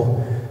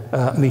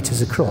 1.4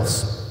 meters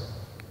across.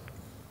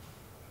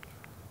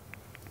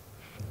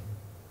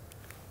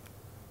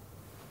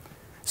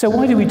 So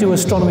why do we do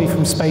astronomy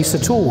from space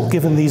at all,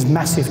 given these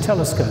massive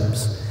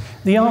telescopes?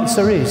 The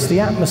answer is the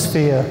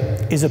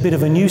atmosphere is a bit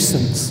of a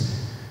nuisance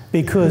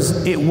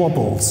because it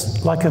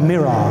wobbles like a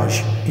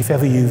mirage. If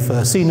ever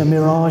you've seen a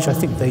mirage, I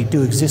think they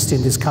do exist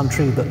in this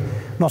country, but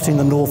not in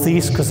the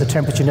northeast because the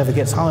temperature never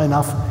gets high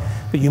enough,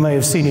 but you may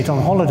have seen it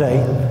on holiday.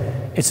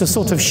 It's a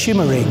sort of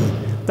shimmering.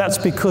 That's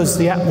because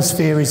the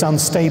atmosphere is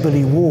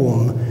unstably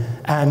warm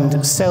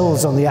and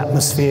cells on the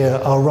atmosphere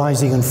are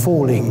rising and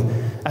falling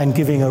and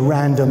giving a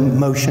random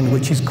motion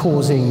which is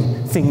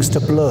causing things to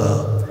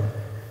blur.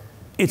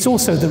 It's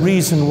also the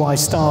reason why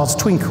stars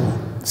twinkle.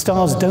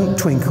 Stars don't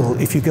twinkle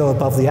if you go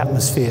above the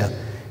atmosphere.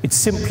 It's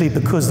simply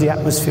because the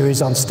atmosphere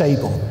is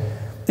unstable.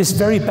 This is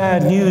very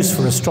bad news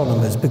for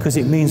astronomers because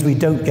it means we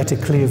don't get a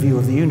clear view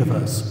of the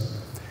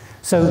universe.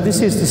 So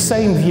this is the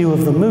same view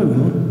of the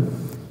moon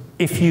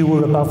if you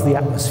were above the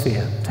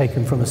atmosphere,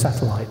 taken from a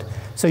satellite.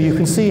 So you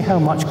can see how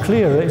much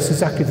clearer. It's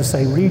exactly the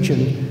same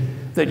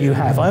region that you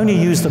have. I only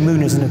use the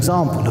moon as an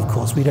example, of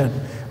course. We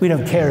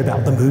don't care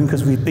about the moon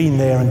because we've been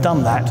there and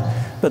done that.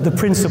 But the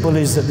principle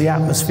is that the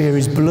atmosphere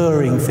is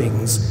blurring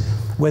things,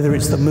 whether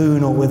it's the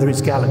moon or whether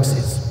it's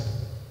galaxies.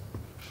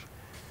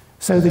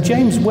 So the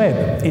James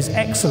Webb is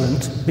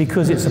excellent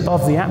because it's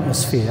above the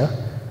atmosphere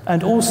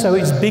and also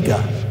it's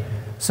bigger.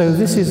 So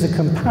this is a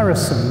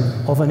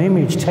comparison of an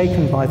image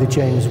taken by the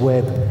James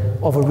Webb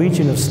of a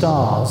region of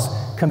stars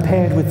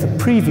compared with the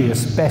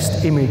previous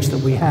best image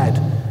that we had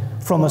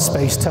from a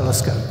space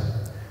telescope,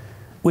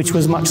 which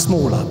was much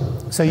smaller.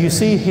 So you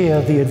see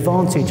here the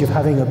advantage of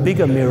having a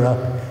bigger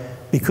mirror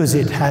because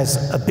it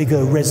has a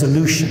bigger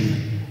resolution,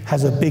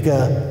 has a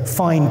bigger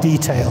fine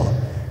detail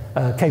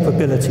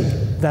capability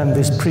than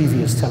this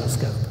previous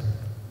telescope.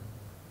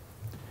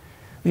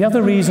 The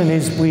other reason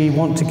is we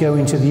want to go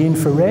into the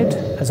infrared,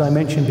 as I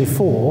mentioned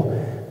before,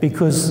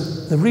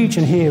 because the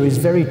region here is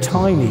very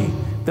tiny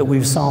that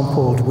we've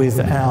sampled with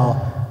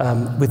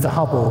the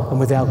Hubble and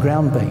with our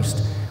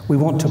ground-based. We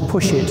want to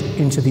push it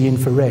into the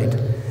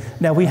infrared.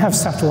 Now we have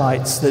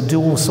satellites that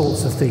do all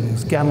sorts of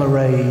things, gamma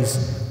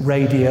rays,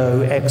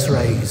 radio,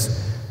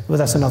 X-rays. Well,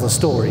 that's another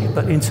story.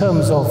 But in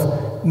terms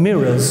of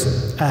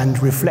mirrors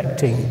and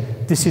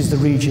reflecting, this is the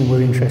region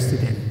we're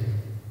interested in.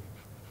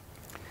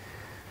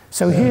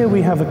 So here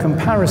we have a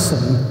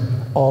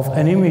comparison of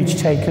an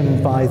image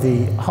taken by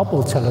the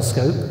Hubble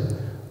telescope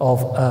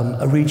of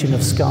a region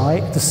of sky,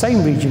 the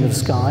same region of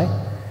sky.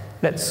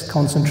 Let's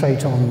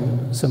concentrate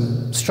on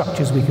some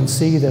structures we can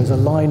see. There's a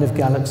line of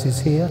galaxies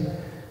here.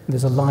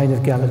 There's a line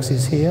of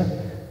galaxies here.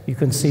 You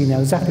can see now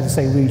exactly the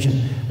same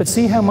region. But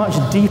see how much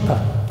deeper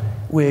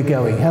we're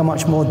going, how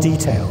much more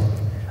detail.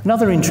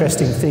 Another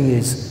interesting thing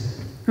is,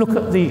 look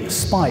at the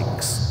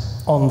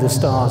spikes on the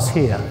stars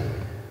here.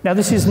 Now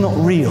this is not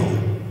real.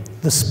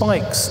 The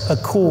spikes are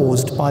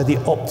caused by the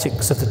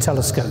optics of the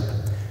telescope.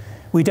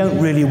 We don't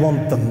really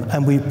want them,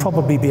 and we'd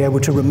probably be able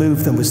to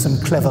remove them with some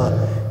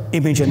clever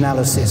image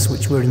analysis,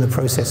 which we're in the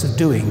process of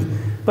doing.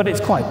 But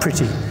it's quite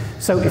pretty.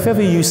 So if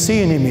ever you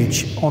see an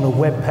image on a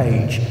web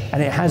page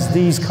and it has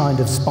these kind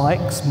of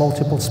spikes,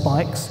 multiple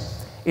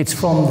spikes, it's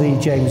from the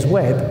James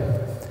Webb.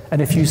 And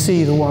if you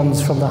see the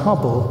ones from the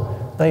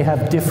Hubble, they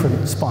have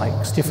different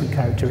spikes, different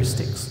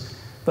characteristics.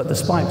 But the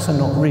spikes are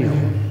not real.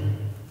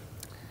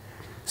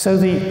 So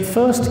the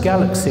first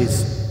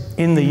galaxies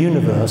in the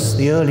universe,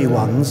 the early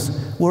ones,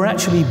 were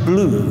actually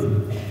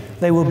blue.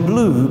 They were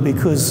blue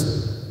because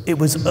it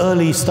was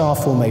early star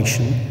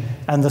formation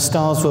and the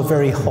stars were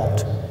very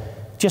hot.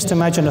 Just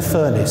imagine a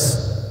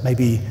furnace.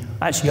 Maybe,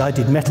 actually I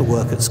did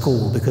metalwork at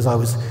school because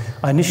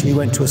I initially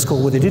went to a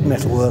school where they did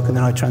metalwork and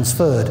then I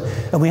transferred.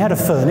 And we had a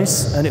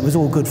furnace and it was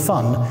all good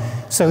fun.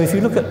 So if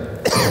you look at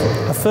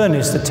a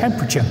furnace, the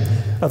temperature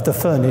of the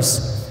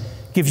furnace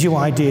gives you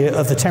an idea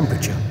of the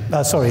temperature.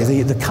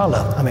 The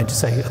color, I meant to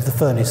say, of the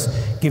furnace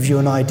gives you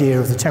an idea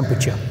of the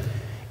temperature.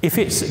 If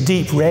it's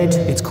deep red,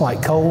 it's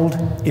quite cold.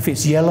 If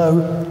it's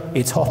yellow,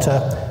 it's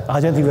hotter.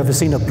 I don't think you've ever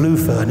seen a blue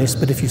furnace,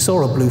 but if you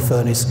saw a blue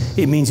furnace,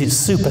 it means it's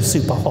super,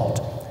 super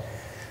hot.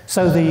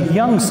 So the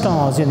young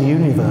stars in the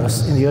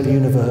universe, in the early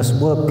universe,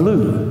 were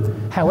blue.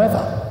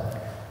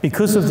 However,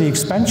 because of the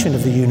expansion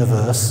of the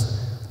universe,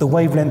 the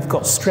wavelength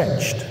got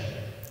stretched.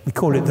 We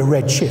call it the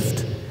red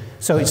shift.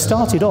 So it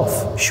started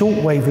off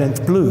short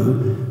wavelength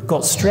blue,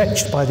 got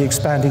stretched by the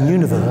expanding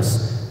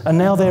universe, and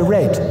now they're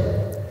red.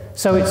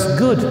 So it's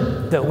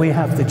good that we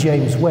have the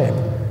James Webb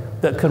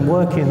that can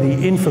work in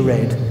the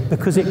infrared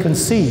because it can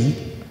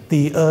see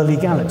the early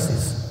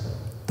galaxies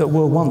that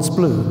were once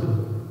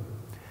blue.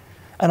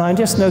 And I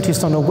just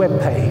noticed on a web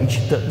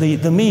page that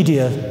the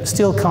media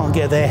still can't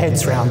get their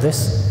heads around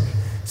this.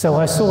 So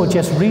I saw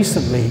just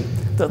recently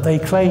that they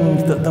claimed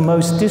that the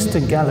most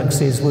distant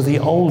galaxies were the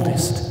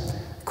oldest.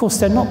 Of course,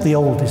 they're not the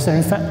oldest, they're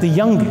in fact the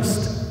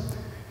youngest.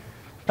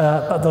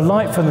 But the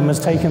light from them has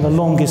taken the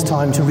longest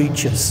time to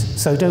reach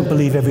us, so don't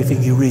believe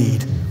everything you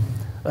read,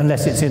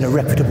 unless it's in a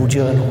reputable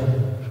journal.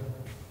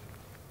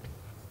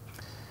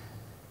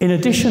 In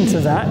addition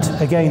to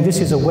that, again, this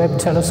is a Webb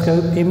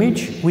telescope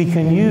image. We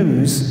can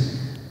use,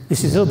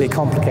 this is a little bit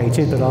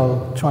complicated, but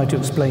I'll try to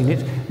explain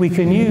it. We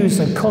can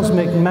use a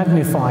cosmic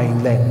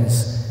magnifying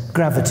lens,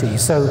 gravity.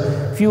 So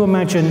if you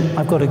imagine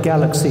I've got a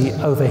galaxy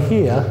over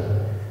here,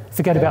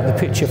 forget about the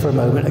picture for a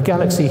moment, a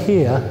galaxy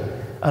here,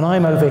 and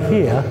I'm over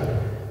here,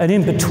 and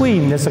in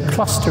between there's a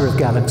cluster of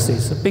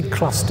galaxies, a big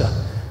cluster.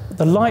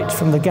 The light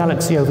from the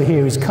galaxy over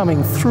here is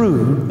coming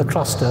through the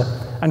cluster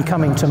and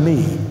coming to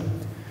me.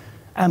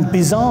 And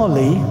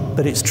bizarrely,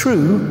 but it's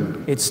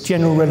true, it's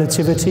general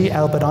relativity,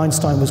 Albert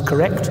Einstein was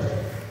correct,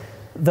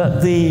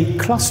 that the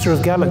cluster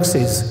of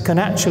galaxies can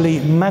actually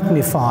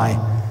magnify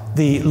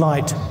the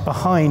light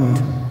behind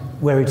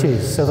where it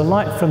is. So the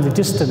light from the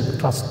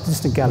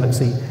distant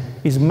galaxy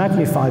is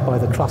magnified by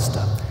the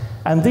cluster.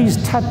 And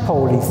these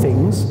tadpole-y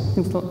things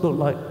look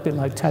like, a bit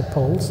like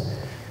tadpoles.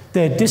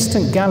 They're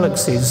distant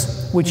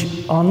galaxies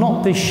which are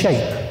not this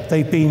shape.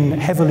 They've been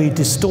heavily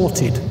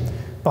distorted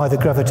by the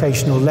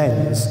gravitational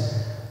lens.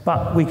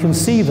 But we can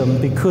see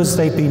them because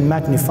they've been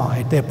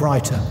magnified, they're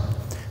brighter.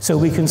 So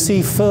we can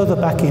see further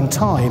back in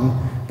time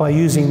by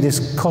using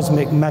this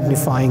cosmic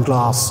magnifying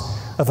glass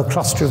of a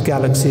cluster of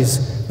galaxies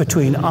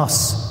between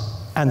us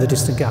and the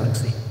distant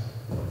galaxy.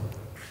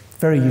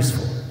 Very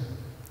useful.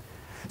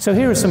 So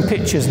here are some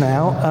pictures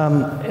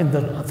now, in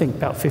the, I think,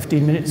 about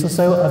 15 minutes or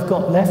so I've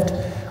got left.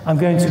 I'm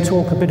going to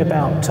talk a bit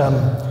about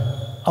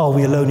Are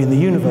We Alone in the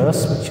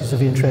Universe, which is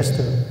of interest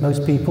to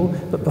most people.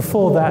 But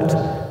before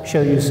that,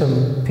 show you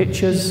some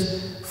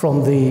pictures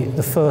from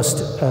the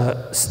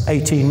first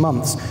 18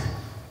 months.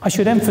 I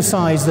should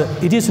emphasize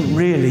that it isn't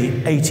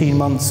really 18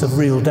 months of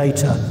real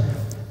data,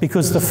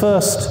 because the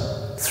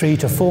first 3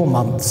 to 4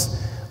 months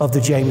of the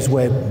James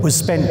Webb was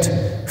spent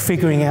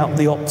figuring out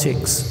the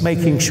optics,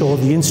 making sure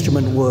the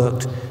instrument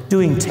worked,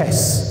 doing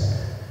tests.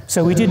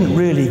 So we didn't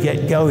really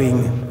get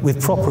going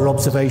with proper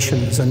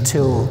observations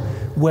until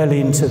well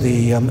into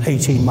the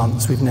 18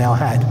 months we've now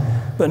had.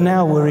 But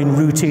now we're in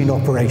routine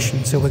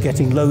operation, so we're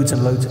getting loads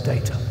and loads of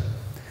data.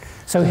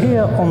 So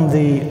here on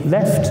the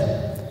left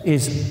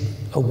is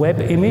a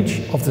Webb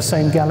image of the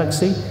same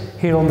galaxy.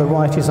 Here on the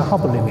right is a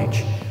Hubble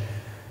image.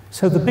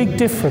 So the big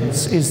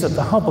difference is that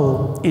the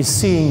Hubble is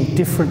seeing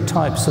different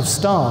types of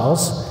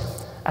stars,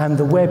 and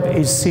the Webb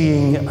is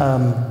seeing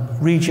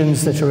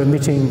regions that are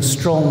emitting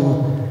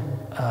strong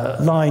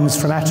lines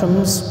from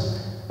atoms,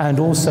 and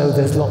also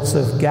there's lots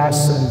of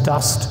gas and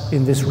dust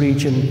in this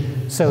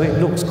region, so it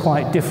looks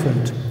quite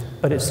different,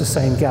 but it's the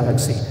same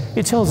galaxy.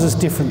 It tells us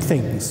different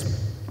things.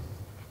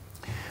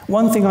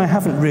 One thing I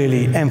haven't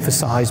really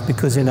emphasized,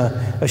 because in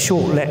a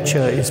short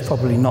lecture it's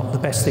probably not the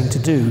best thing to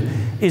do,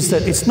 is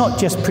that it's not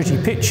just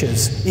pretty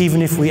pictures,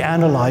 even if we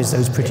analyze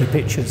those pretty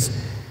pictures.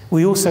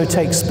 We also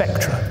take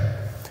spectra.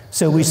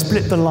 So we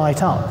split the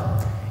light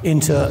up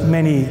into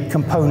many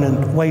component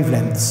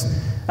wavelengths,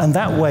 and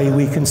that way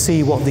we can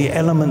see what the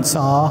elements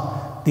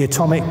are, the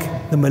atomic,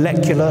 the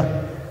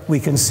molecular. We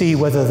can see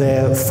whether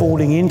they're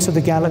falling into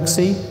the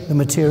galaxy, the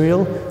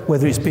material,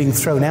 whether it's being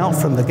thrown out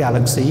from the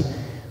galaxy,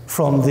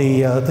 from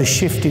the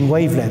shift in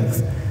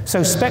wavelength.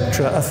 So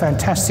spectra are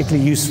fantastically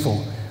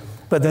useful,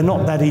 but they're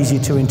not that easy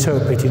to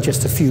interpret in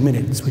just a few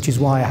minutes, which is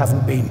why I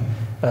haven't been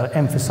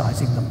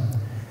emphasizing them.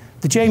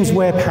 The James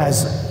Webb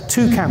has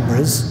 2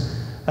 cameras,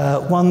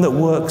 one that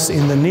works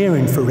in the near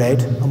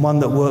infrared and one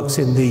that works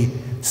in the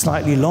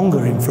slightly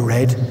longer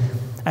infrared,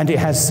 and it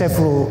has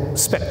several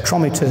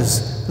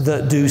spectrometers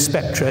that do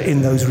spectra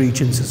in those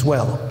regions as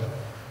well.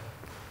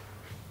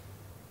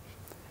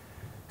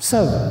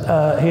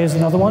 So here's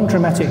another one,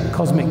 dramatic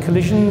cosmic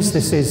collisions.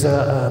 This is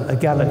a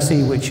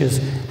galaxy which has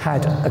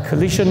had a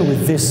collision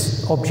with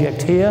this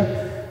object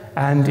here,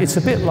 and it's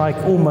a bit like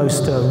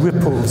almost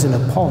ripples in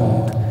a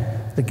pond.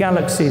 The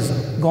galaxy's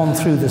gone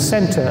through the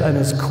center and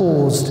has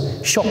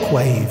caused shock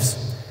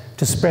waves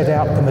to spread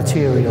out the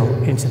material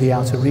into the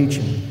outer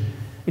region.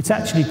 It's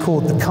actually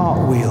called the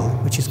cartwheel,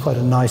 which is quite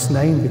a nice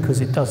name because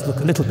it does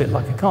look a little bit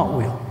like a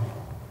cartwheel.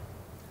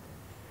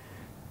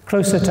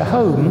 Closer to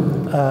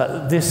home,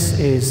 this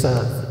is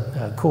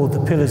called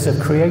the Pillars of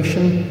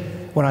Creation.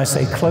 When I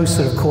say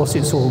closer, of course,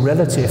 it's all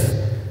relative,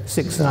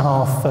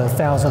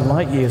 6,500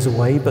 light years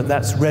away, but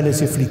that's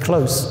relatively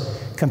close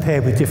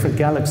compared with different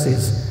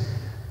galaxies.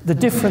 The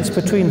difference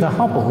between the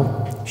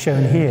Hubble,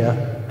 shown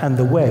here, and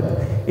the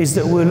Webb is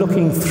that we're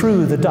looking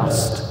through the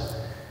dust.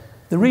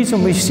 The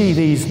reason we see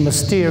these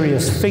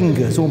mysterious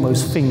fingers,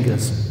 almost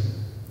fingers,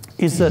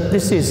 is that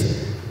this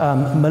is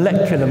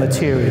molecular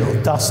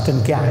material, dust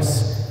and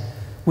gas,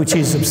 which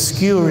is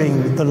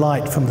obscuring the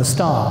light from the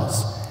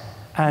stars,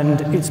 and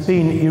it's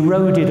been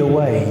eroded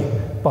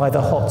away by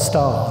the hot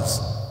stars.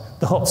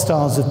 The hot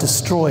stars have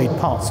destroyed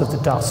parts of the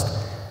dust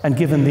and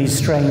given these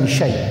strange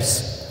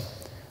shapes.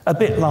 A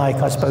bit like,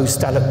 I suppose,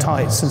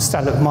 stalactites and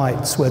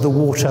stalagmites, where the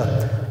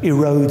water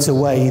erodes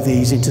away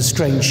these into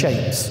strange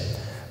shapes.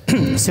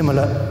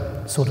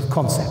 Similar sort of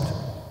concept.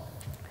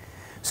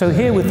 So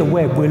here with the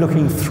Webb, we're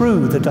looking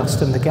through the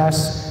dust and the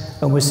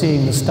gas, and we're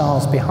seeing the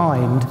stars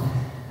behind,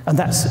 and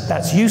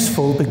that's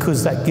useful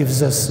because that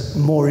gives us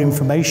more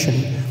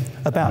information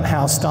about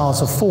how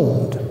stars are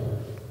formed.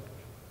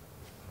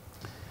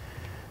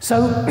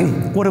 So,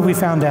 what have we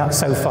found out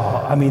so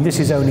far? I mean, this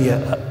is only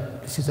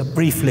this is a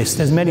brief list.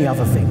 There's many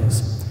other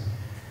things.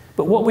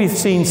 But what we've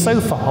seen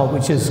so far,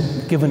 which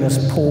has given us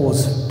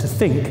pause to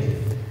think,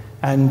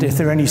 and if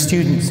there are any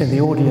students in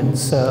the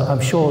audience,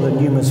 I'm sure there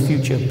are numerous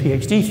future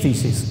PhD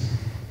theses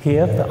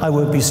here. I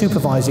won't be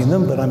supervising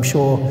them, but I'm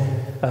sure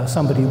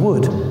somebody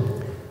would.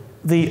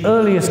 The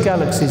earliest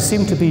galaxies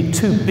seem to be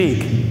too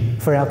big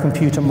for our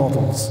computer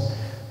models.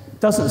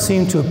 Doesn't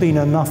seem to have been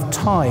enough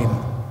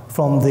time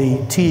from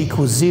the t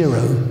equals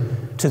 0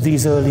 to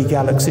these early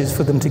galaxies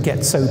for them to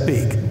get so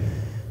big.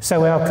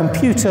 So our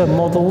computer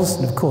models,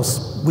 and of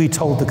course we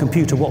told the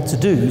computer what to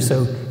do,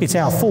 so it's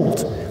our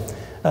fault,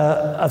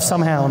 have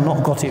somehow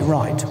not got it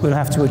right. We'll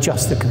have to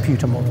adjust the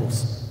computer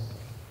models.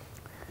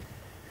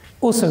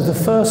 Also, the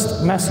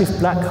first massive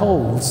black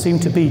holes seem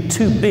to be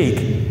too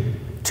big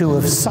to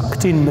have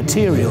sucked in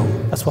material.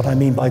 That's what I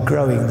mean by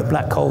growing. The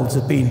black holes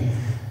have been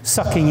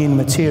sucking in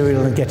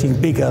material and getting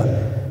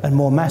bigger and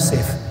more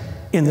massive.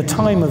 In the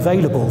time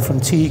available from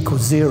t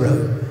equals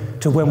 0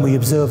 to when we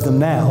observe them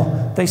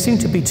now, they seem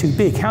to be too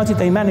big. How did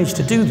they manage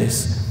to do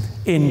this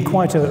in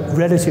quite a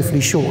relatively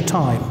short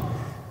time?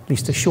 At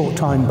least a short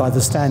time by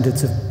the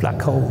standards of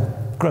black hole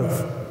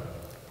growth.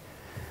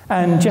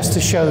 And just to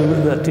show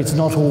that it's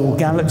not all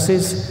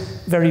galaxies,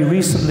 very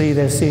recently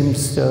there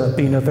seems to have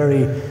been a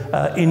very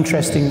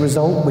interesting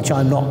result, which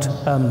I'm not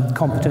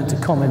competent to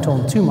comment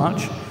on too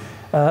much,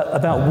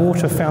 about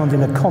water found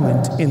in a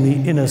comet in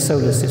the inner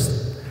solar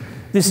system.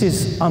 This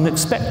is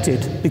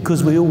unexpected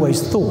because we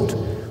always thought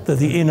that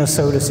the inner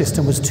solar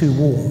system was too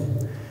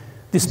warm.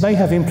 This may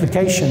have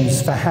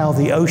implications for how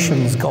the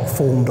oceans got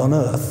formed on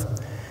Earth,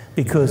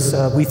 because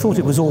we thought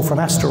it was all from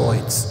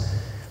asteroids.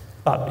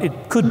 But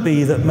it could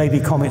be that maybe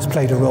comets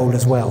played a role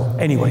as well.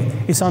 Anyway,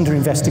 it's under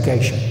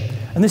investigation.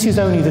 And this is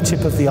only the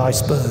tip of the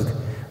iceberg.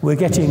 We're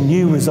getting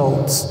new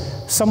results,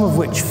 some of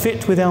which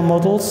fit with our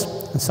models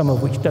and some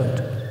of which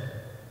don't.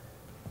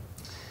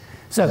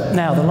 So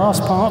now the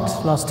last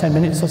part, last 10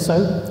 minutes or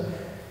so.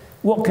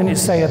 What can it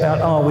say about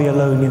are we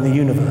alone in the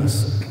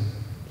universe?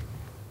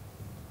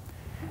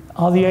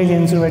 Are the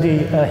aliens already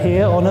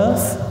here on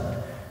Earth?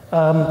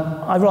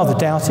 I rather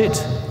doubt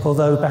it,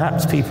 although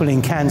perhaps people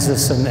in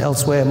Kansas and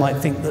elsewhere might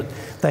think that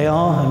they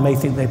are and may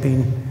think they've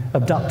been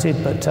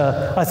abducted, but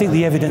I think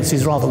the evidence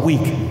is rather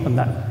weak in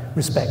that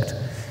respect.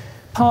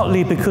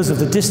 Partly because of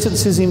the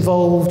distances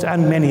involved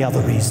and many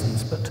other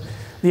reasons, but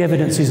the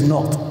evidence is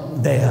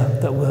not there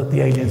that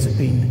the aliens have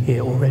been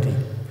here already.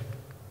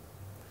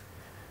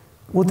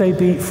 Would they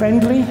be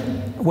friendly?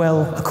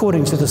 Well,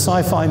 according to the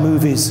sci-fi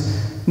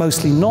movies,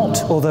 mostly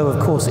not, although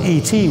of course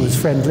E.T. was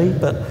friendly,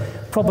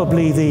 but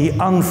probably the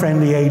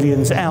unfriendly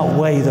aliens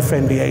outweigh the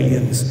friendly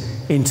aliens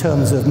in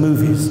terms of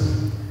movies.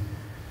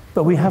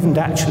 But we haven't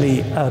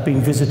actually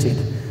been visited.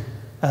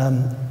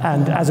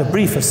 And as a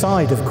brief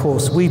aside, of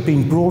course, we've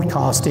been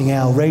broadcasting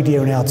our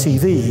radio and our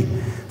TV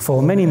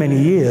for many,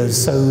 many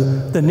years, so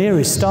the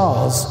nearest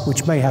stars,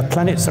 which may have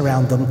planets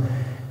around them,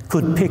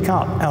 could pick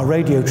up our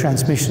radio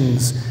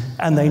transmissions,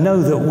 and they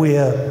know that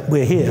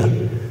we're here.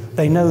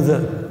 They know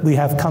that we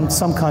have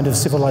some kind of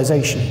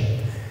civilization.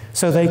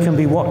 So they can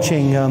be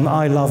watching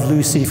I Love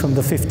Lucy from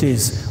the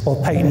 50s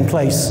or Peyton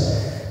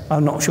Place.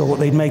 I'm not sure what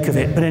they'd make of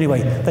it, but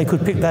anyway, they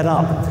could pick that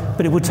up,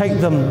 but it would take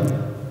them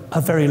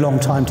a very long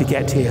time to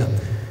get here,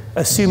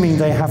 assuming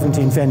they haven't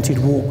invented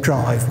warp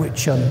drive,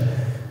 which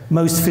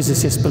most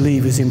physicists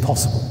believe is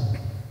impossible.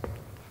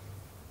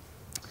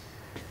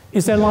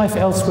 Is there life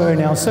elsewhere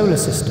in our solar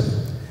system?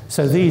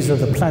 So these are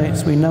the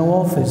planets we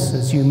know of.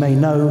 As you may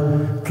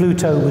know,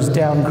 Pluto was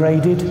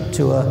downgraded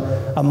to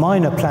a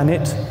minor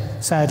planet,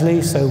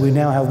 sadly, so we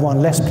now have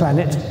one less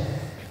planet.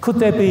 Could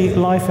there be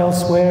life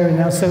elsewhere in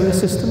our solar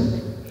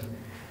system?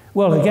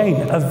 Well,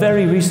 again, a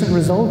very recent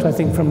result, I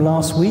think from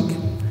last week,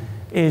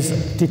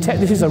 is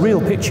this is a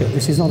real picture,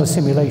 this is not a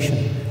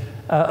simulation,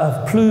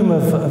 a plume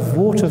of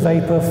water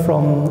vapor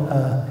from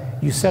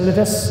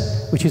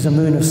Enceladus, which is a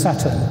moon of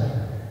Saturn.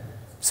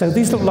 So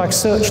these look like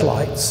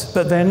searchlights,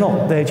 but they're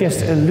not. They're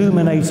just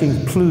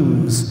illuminating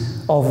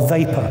plumes of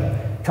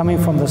vapor coming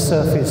from the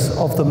surface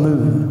of the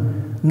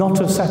moon, not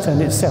of Saturn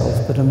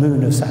itself, but a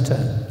moon of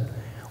Saturn.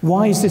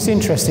 Why is this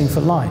interesting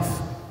for life?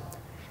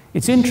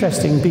 It's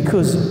interesting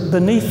because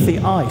beneath the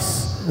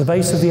ice, the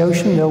base of the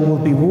ocean, there will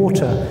be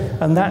water,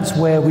 and that's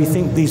where we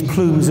think these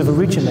plumes have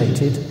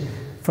originated,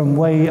 from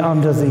way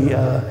under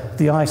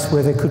the ice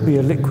where there could be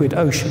a liquid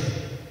ocean.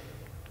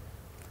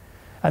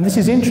 And this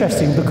is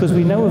interesting because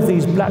we know of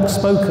these black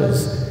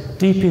smokers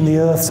deep in the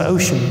Earth's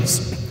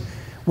oceans,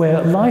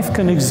 where life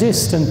can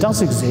exist and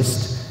does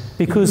exist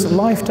because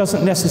life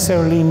doesn't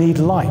necessarily need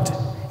light.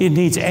 It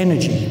needs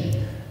energy.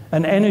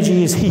 And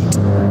energy is heat.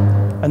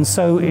 And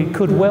so it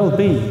could well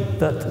be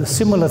that a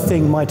similar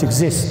thing might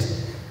exist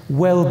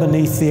well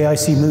beneath the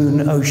icy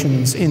moon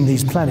oceans in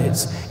these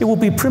planets. It will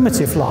be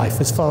primitive life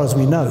as far as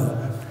we know.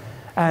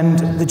 And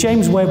the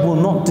James Webb will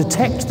not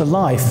detect the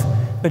life,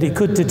 but it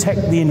could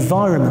detect the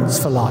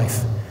environments for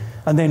life.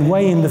 And then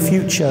way in the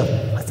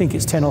future, I think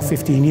it's 10 or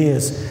 15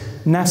 years,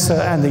 NASA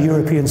and the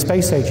European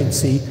Space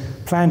Agency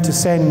plan to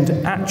send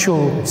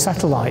actual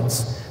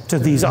satellites to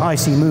these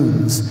icy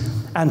moons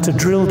and to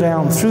drill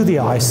down through the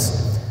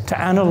ice to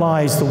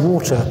analyze the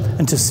water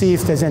and to see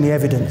if there's any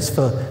evidence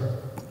for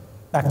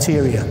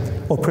bacteria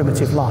or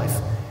primitive life.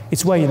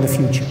 It's way in the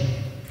future.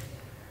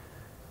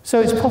 So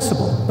it's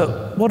possible,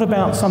 but what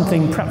about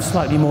something perhaps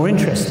slightly more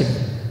interesting?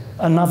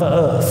 Another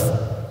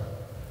Earth.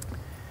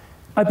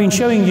 I've been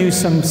showing you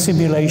some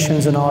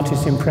simulations and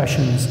artist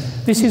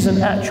impressions. This is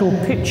an actual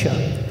picture,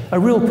 a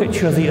real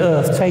picture of the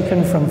Earth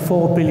taken from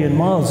 4 billion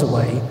miles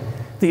away.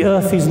 The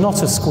Earth is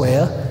not a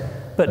square,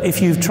 but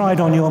if you've tried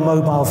on your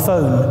mobile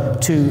phone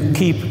to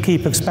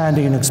keep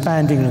expanding and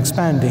expanding and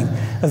expanding,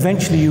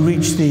 eventually you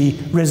reach the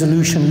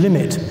resolution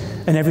limit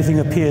and everything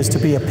appears to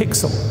be a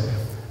pixel.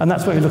 And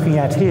that's what you're looking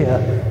at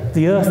here.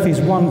 The Earth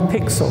is 1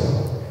 pixel.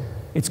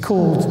 It's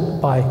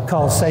called, by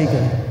Carl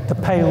Sagan, the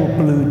pale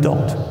blue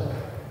dot.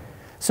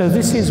 So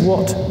this is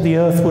what the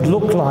Earth would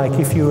look like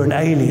if you were an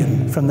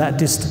alien from that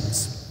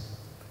distance.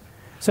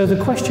 So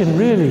the question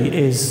really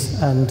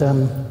is, and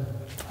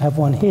I have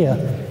one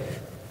here,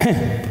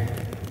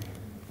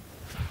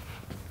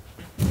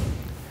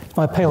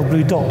 my pale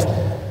blue dot.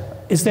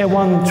 Is there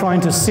one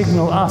trying to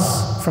signal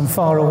us from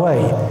far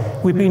away?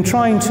 We've been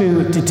trying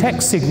to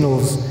detect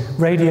signals,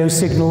 radio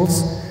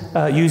signals,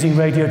 using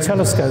radio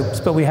telescopes,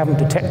 but we haven't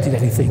detected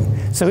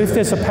anything. So if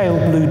there's a pale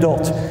blue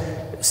dot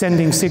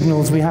sending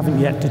signals, we haven't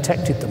yet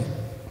detected them.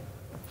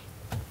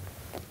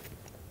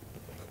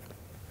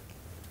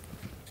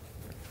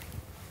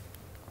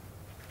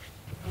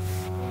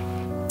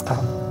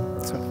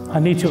 I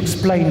need to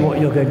explain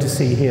what you're going to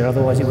see here,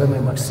 otherwise it won't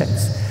make much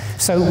sense.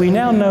 So we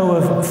now know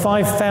of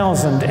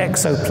 5,000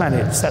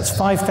 exoplanets. That's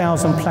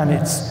 5,000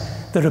 planets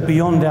that are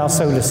beyond our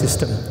solar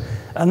system.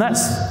 And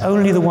that's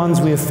only the ones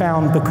we have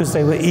found because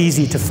they were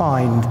easy to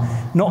find,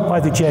 not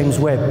by the James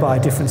Webb, by a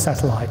different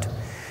satellite.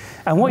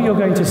 And what you're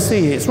going to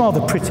see, it's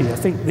rather pretty. I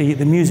think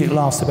the music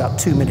lasts about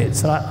 2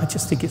 minutes, and I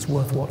just think it's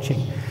worth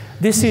watching.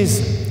 This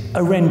is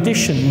a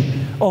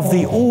rendition of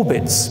the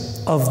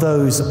orbits of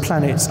those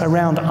planets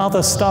around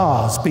other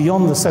stars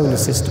beyond the solar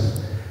system.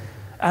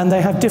 And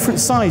they have different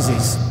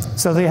sizes,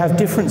 so they have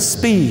different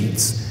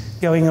speeds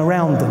going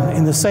around them.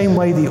 In the same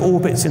way the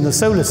orbits in the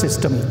solar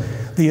system,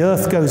 the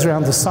Earth goes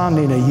around the Sun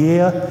in a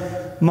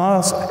year,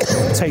 Mars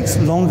takes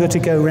longer to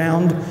go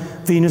round,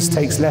 Venus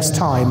takes less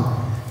time.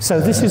 So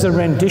this is a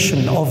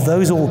rendition of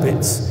those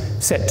orbits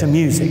set to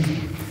music,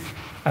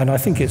 and I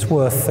think it's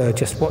worth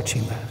just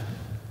watching that.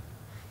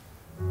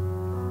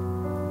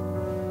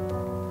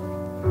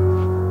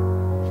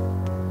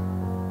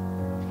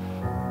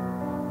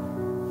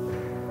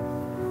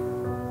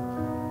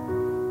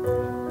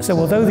 So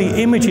although the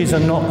images are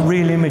not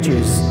real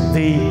images,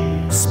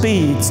 the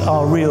speeds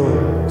are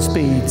real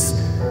speeds,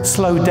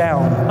 slowed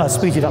down,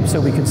 speeded up so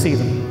we can see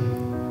them.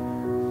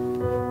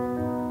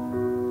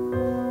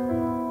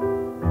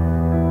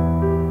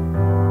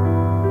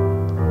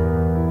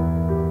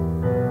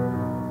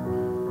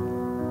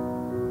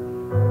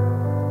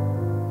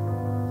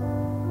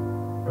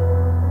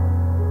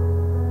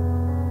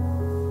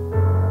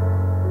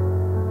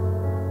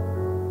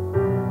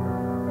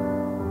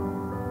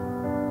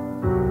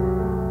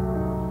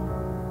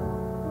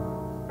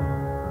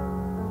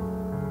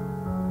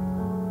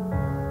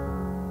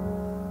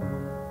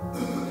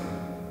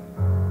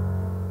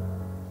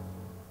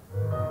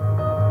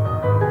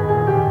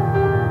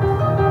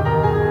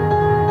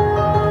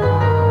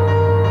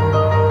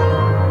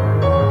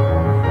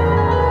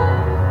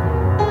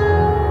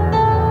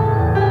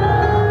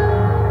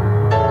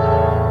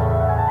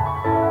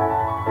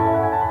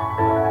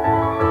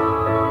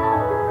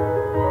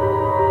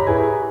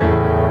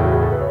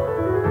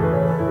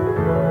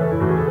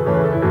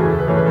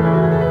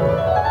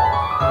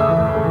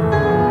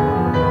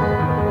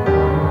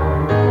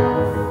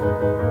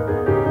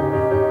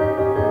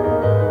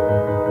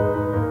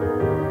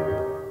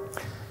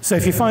 So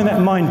if you find that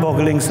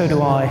mind-boggling, so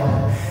do I.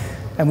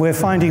 And we're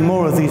finding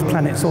more of these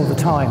planets all the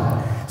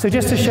time. So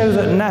just to show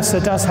that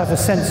NASA does have a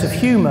sense of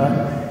humor,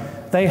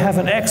 they have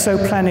an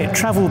Exoplanet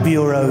Travel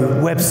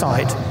Bureau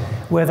website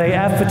where they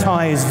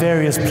advertise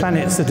various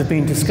planets that have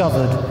been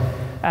discovered.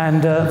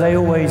 And they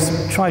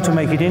always try to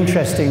make it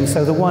interesting.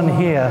 So the one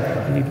here,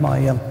 I need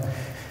my,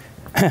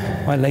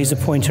 my laser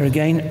pointer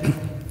again.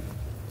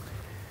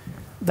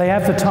 They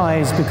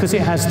advertise, because it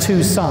has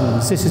 2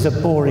 suns, this is a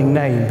boring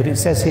name, but it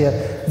says here,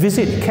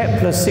 visit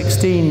Kepler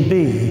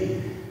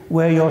 16b,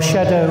 where your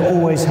shadow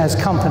always has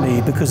company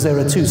because there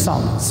are 2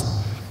 suns.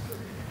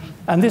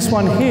 And this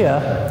one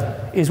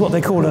here is what they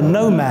call a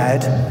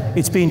nomad.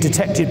 It's been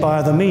detected by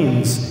other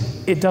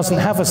means. it doesn't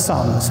have a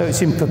sun, so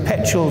it's in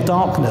perpetual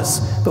darkness,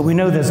 but we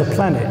know there's a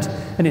planet.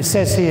 And it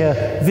says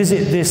here,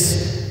 visit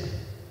this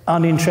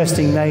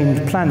uninteresting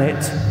named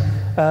planet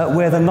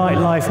where the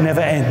nightlife never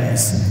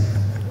ends.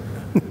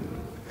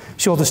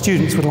 Sure, the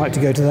students would like to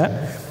go to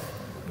that.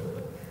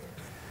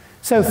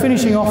 So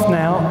finishing off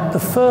now, the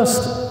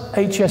first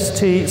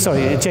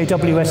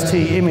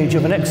JWST image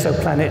of an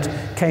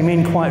exoplanet came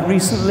in quite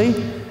recently.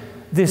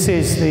 This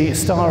is the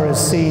star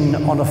as seen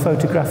on a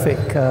photographic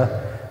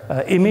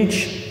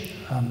image,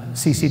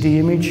 CCD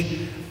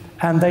image,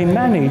 and they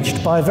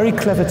managed, by a very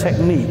clever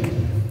technique,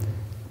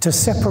 to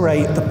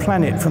separate the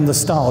planet from the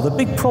star. The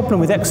big problem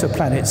with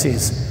exoplanets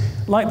is,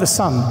 like the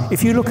sun,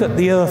 if you look at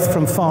the Earth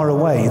from far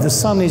away, the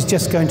sun is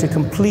just going to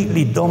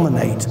completely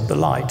dominate the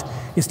light.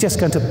 It's just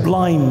going to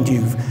blind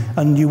you,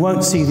 and you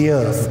won't see the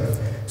Earth.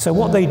 So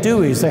what they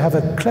do is they have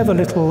a clever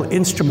little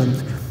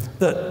instrument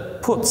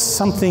that puts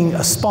something,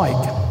 a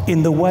spike,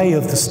 in the way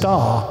of the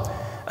star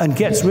and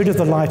gets rid of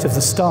the light of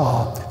the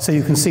star so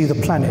you can see the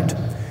planet.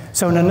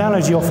 So an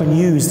analogy often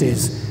used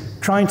is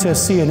trying to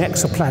see an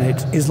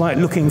exoplanet is like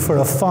looking for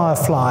a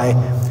firefly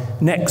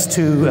next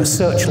to a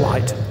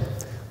searchlight.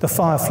 The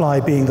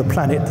firefly being the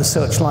planet, the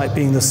searchlight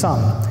being the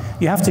sun.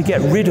 You have to get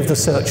rid of the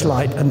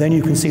searchlight and then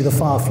you can see the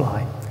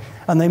firefly.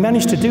 And they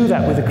managed to do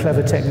that with a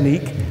clever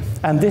technique,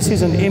 and this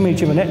is an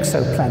image of an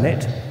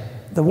exoplanet.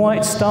 The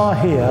white star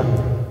here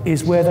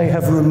is where they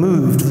have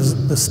removed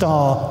the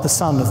star, the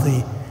sun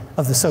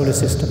of the solar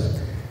system.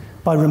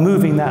 By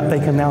removing that, they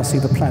can now see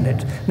the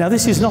planet. Now,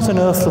 this is not an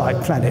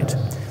Earth-like planet.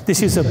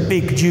 This is a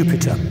big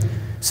Jupiter.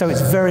 So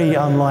it's very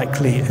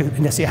unlikely,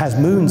 unless it has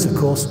moons, of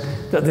course,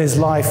 that there's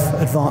life,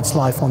 advanced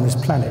life on this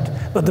planet.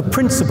 But the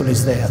principle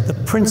is there, the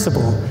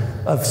principle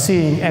of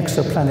seeing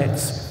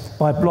exoplanets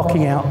by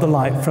blocking out the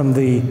light from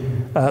the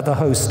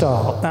host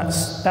star.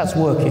 That's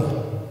working.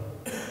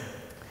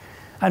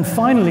 And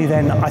finally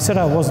then, I said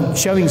I wasn't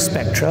showing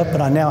spectra,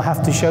 but I now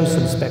have to show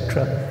some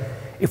spectra.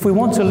 If we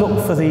want to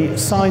look for the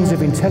signs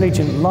of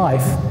intelligent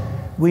life,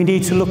 we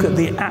need to look at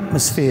the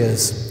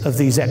atmospheres of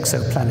these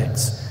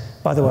exoplanets.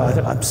 By the way,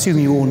 I assume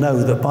you all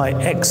know that by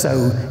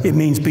exo, it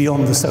means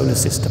beyond the solar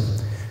system.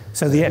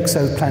 So the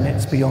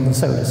exoplanets beyond the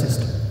solar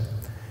system.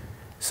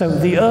 So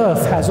the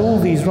Earth has all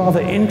these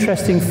rather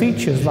interesting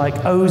features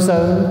like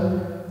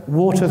ozone,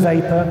 water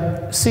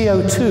vapor.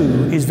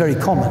 CO2 is very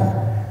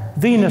common.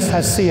 Venus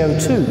has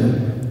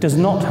CO2, does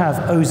not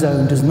have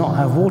ozone, does not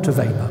have water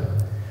vapor.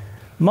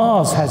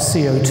 Mars has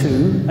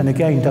CO2, and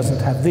again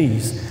doesn't have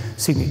these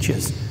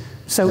signatures.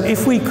 So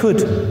if we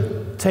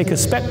could take a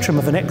spectrum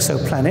of an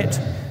exoplanet,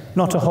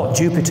 not a hot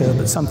Jupiter,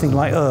 but something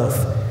like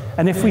Earth,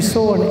 and if we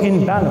saw an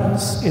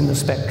imbalance in the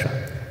spectra,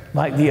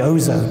 like the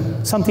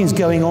ozone, something's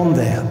going on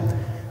there,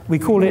 we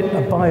call it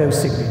a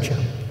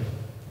biosignature.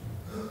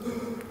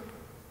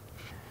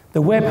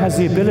 The Webb has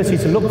the ability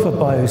to look for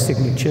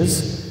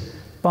biosignatures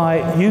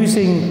by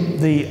using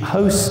the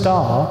host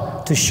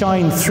star to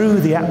shine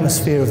through the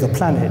atmosphere of the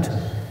planet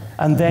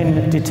and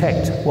then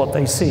detect what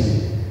they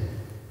see.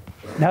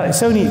 Now,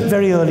 it's only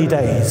very early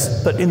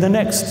days, but in the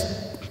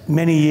next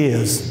many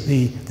years,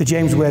 the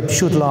James Webb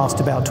should last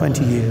about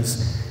 20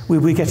 years. We'll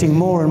be getting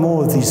more and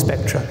more of these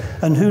spectra,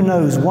 and who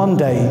knows, one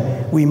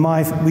day we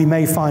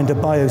may find a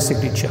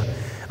biosignature.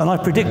 And I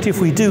predict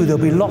if we do,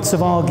 there'll be lots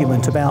of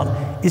argument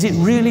about, is it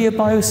really a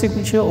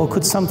biosignature, or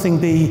could something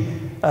be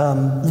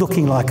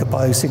looking like a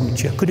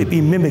biosignature? Could it be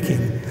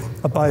mimicking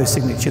a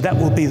biosignature? That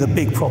will be the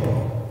big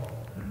problem.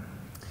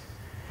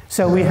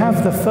 So we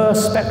have the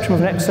first spectrum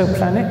of an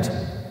exoplanet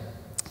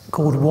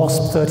called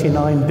WASP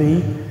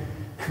 39b.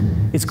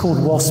 It's called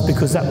WASP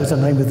because that was the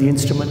name of the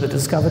instrument that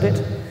discovered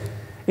it.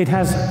 It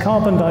has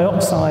carbon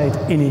dioxide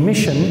in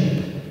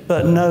emission,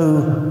 but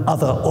no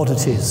other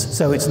oddities,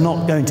 so it's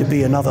not going to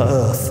be another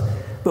Earth.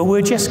 But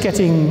we're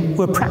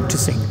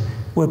practicing.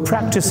 We're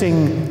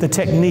practicing the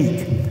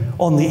technique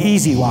on the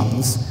easy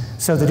ones,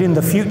 so that in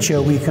the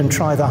future we can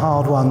try the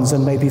hard ones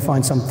and maybe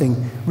find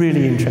something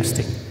really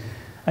interesting.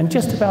 And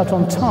just about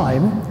on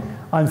time,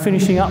 I'm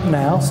finishing up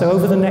now, so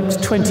over the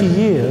next 20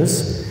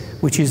 years,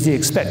 which is the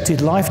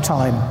expected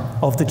lifetime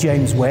of the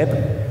James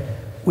Webb,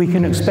 we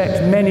can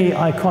expect many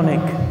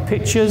iconic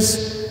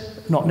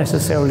pictures, not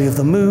necessarily of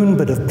the moon,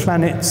 but of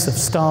planets, of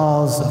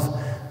stars,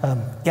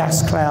 of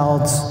gas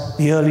clouds,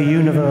 the early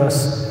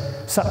universe,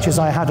 such as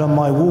I had on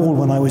my wall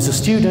when I was a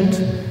student.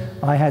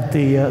 I had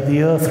the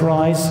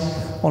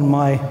Earthrise on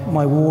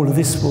my wall.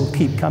 This will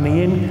keep coming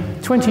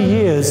in. 20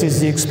 years is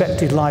the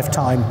expected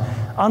lifetime.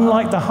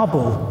 Unlike the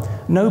Hubble,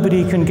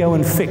 nobody can go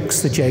and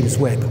fix the James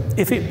Webb.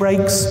 If it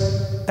breaks,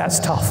 that's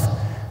tough,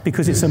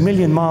 because it's 1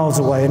 million miles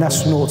away and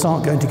astronauts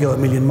aren't going to go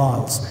 1 million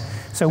miles.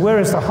 So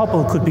whereas the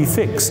Hubble could be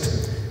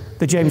fixed,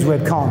 the James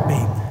Webb can't be.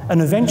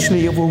 And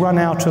eventually it will run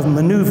out of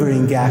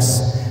maneuvering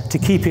gas to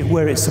keep it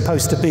where it's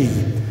supposed to be.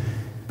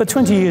 But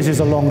 20 years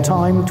is a long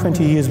time.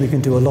 20 years we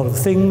can do a lot of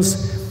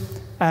things.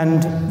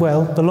 And,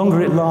 well, the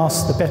longer it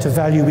lasts, the better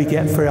value we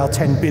get for our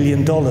 $10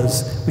 billion,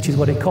 which is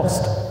what it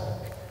cost.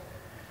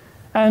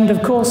 And,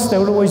 of course, there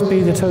will always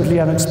be the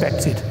totally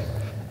unexpected.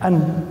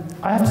 And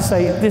I have to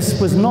say, this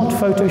was not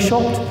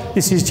photoshopped.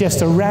 This is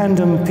just a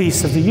random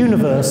piece of the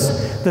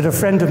universe that a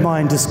friend of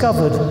mine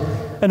discovered.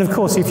 And of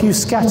course, if you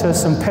scatter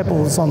some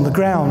pebbles on the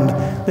ground,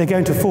 they're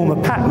going to form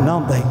a pattern,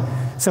 aren't they?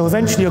 So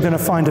eventually you're going to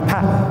find a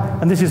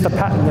pattern, and this is the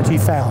pattern that he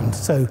found.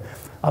 So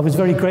I was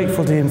very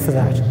grateful to him for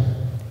that.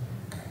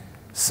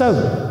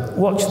 So,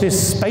 watch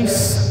this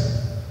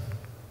space,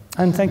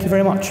 and thank you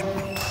very much.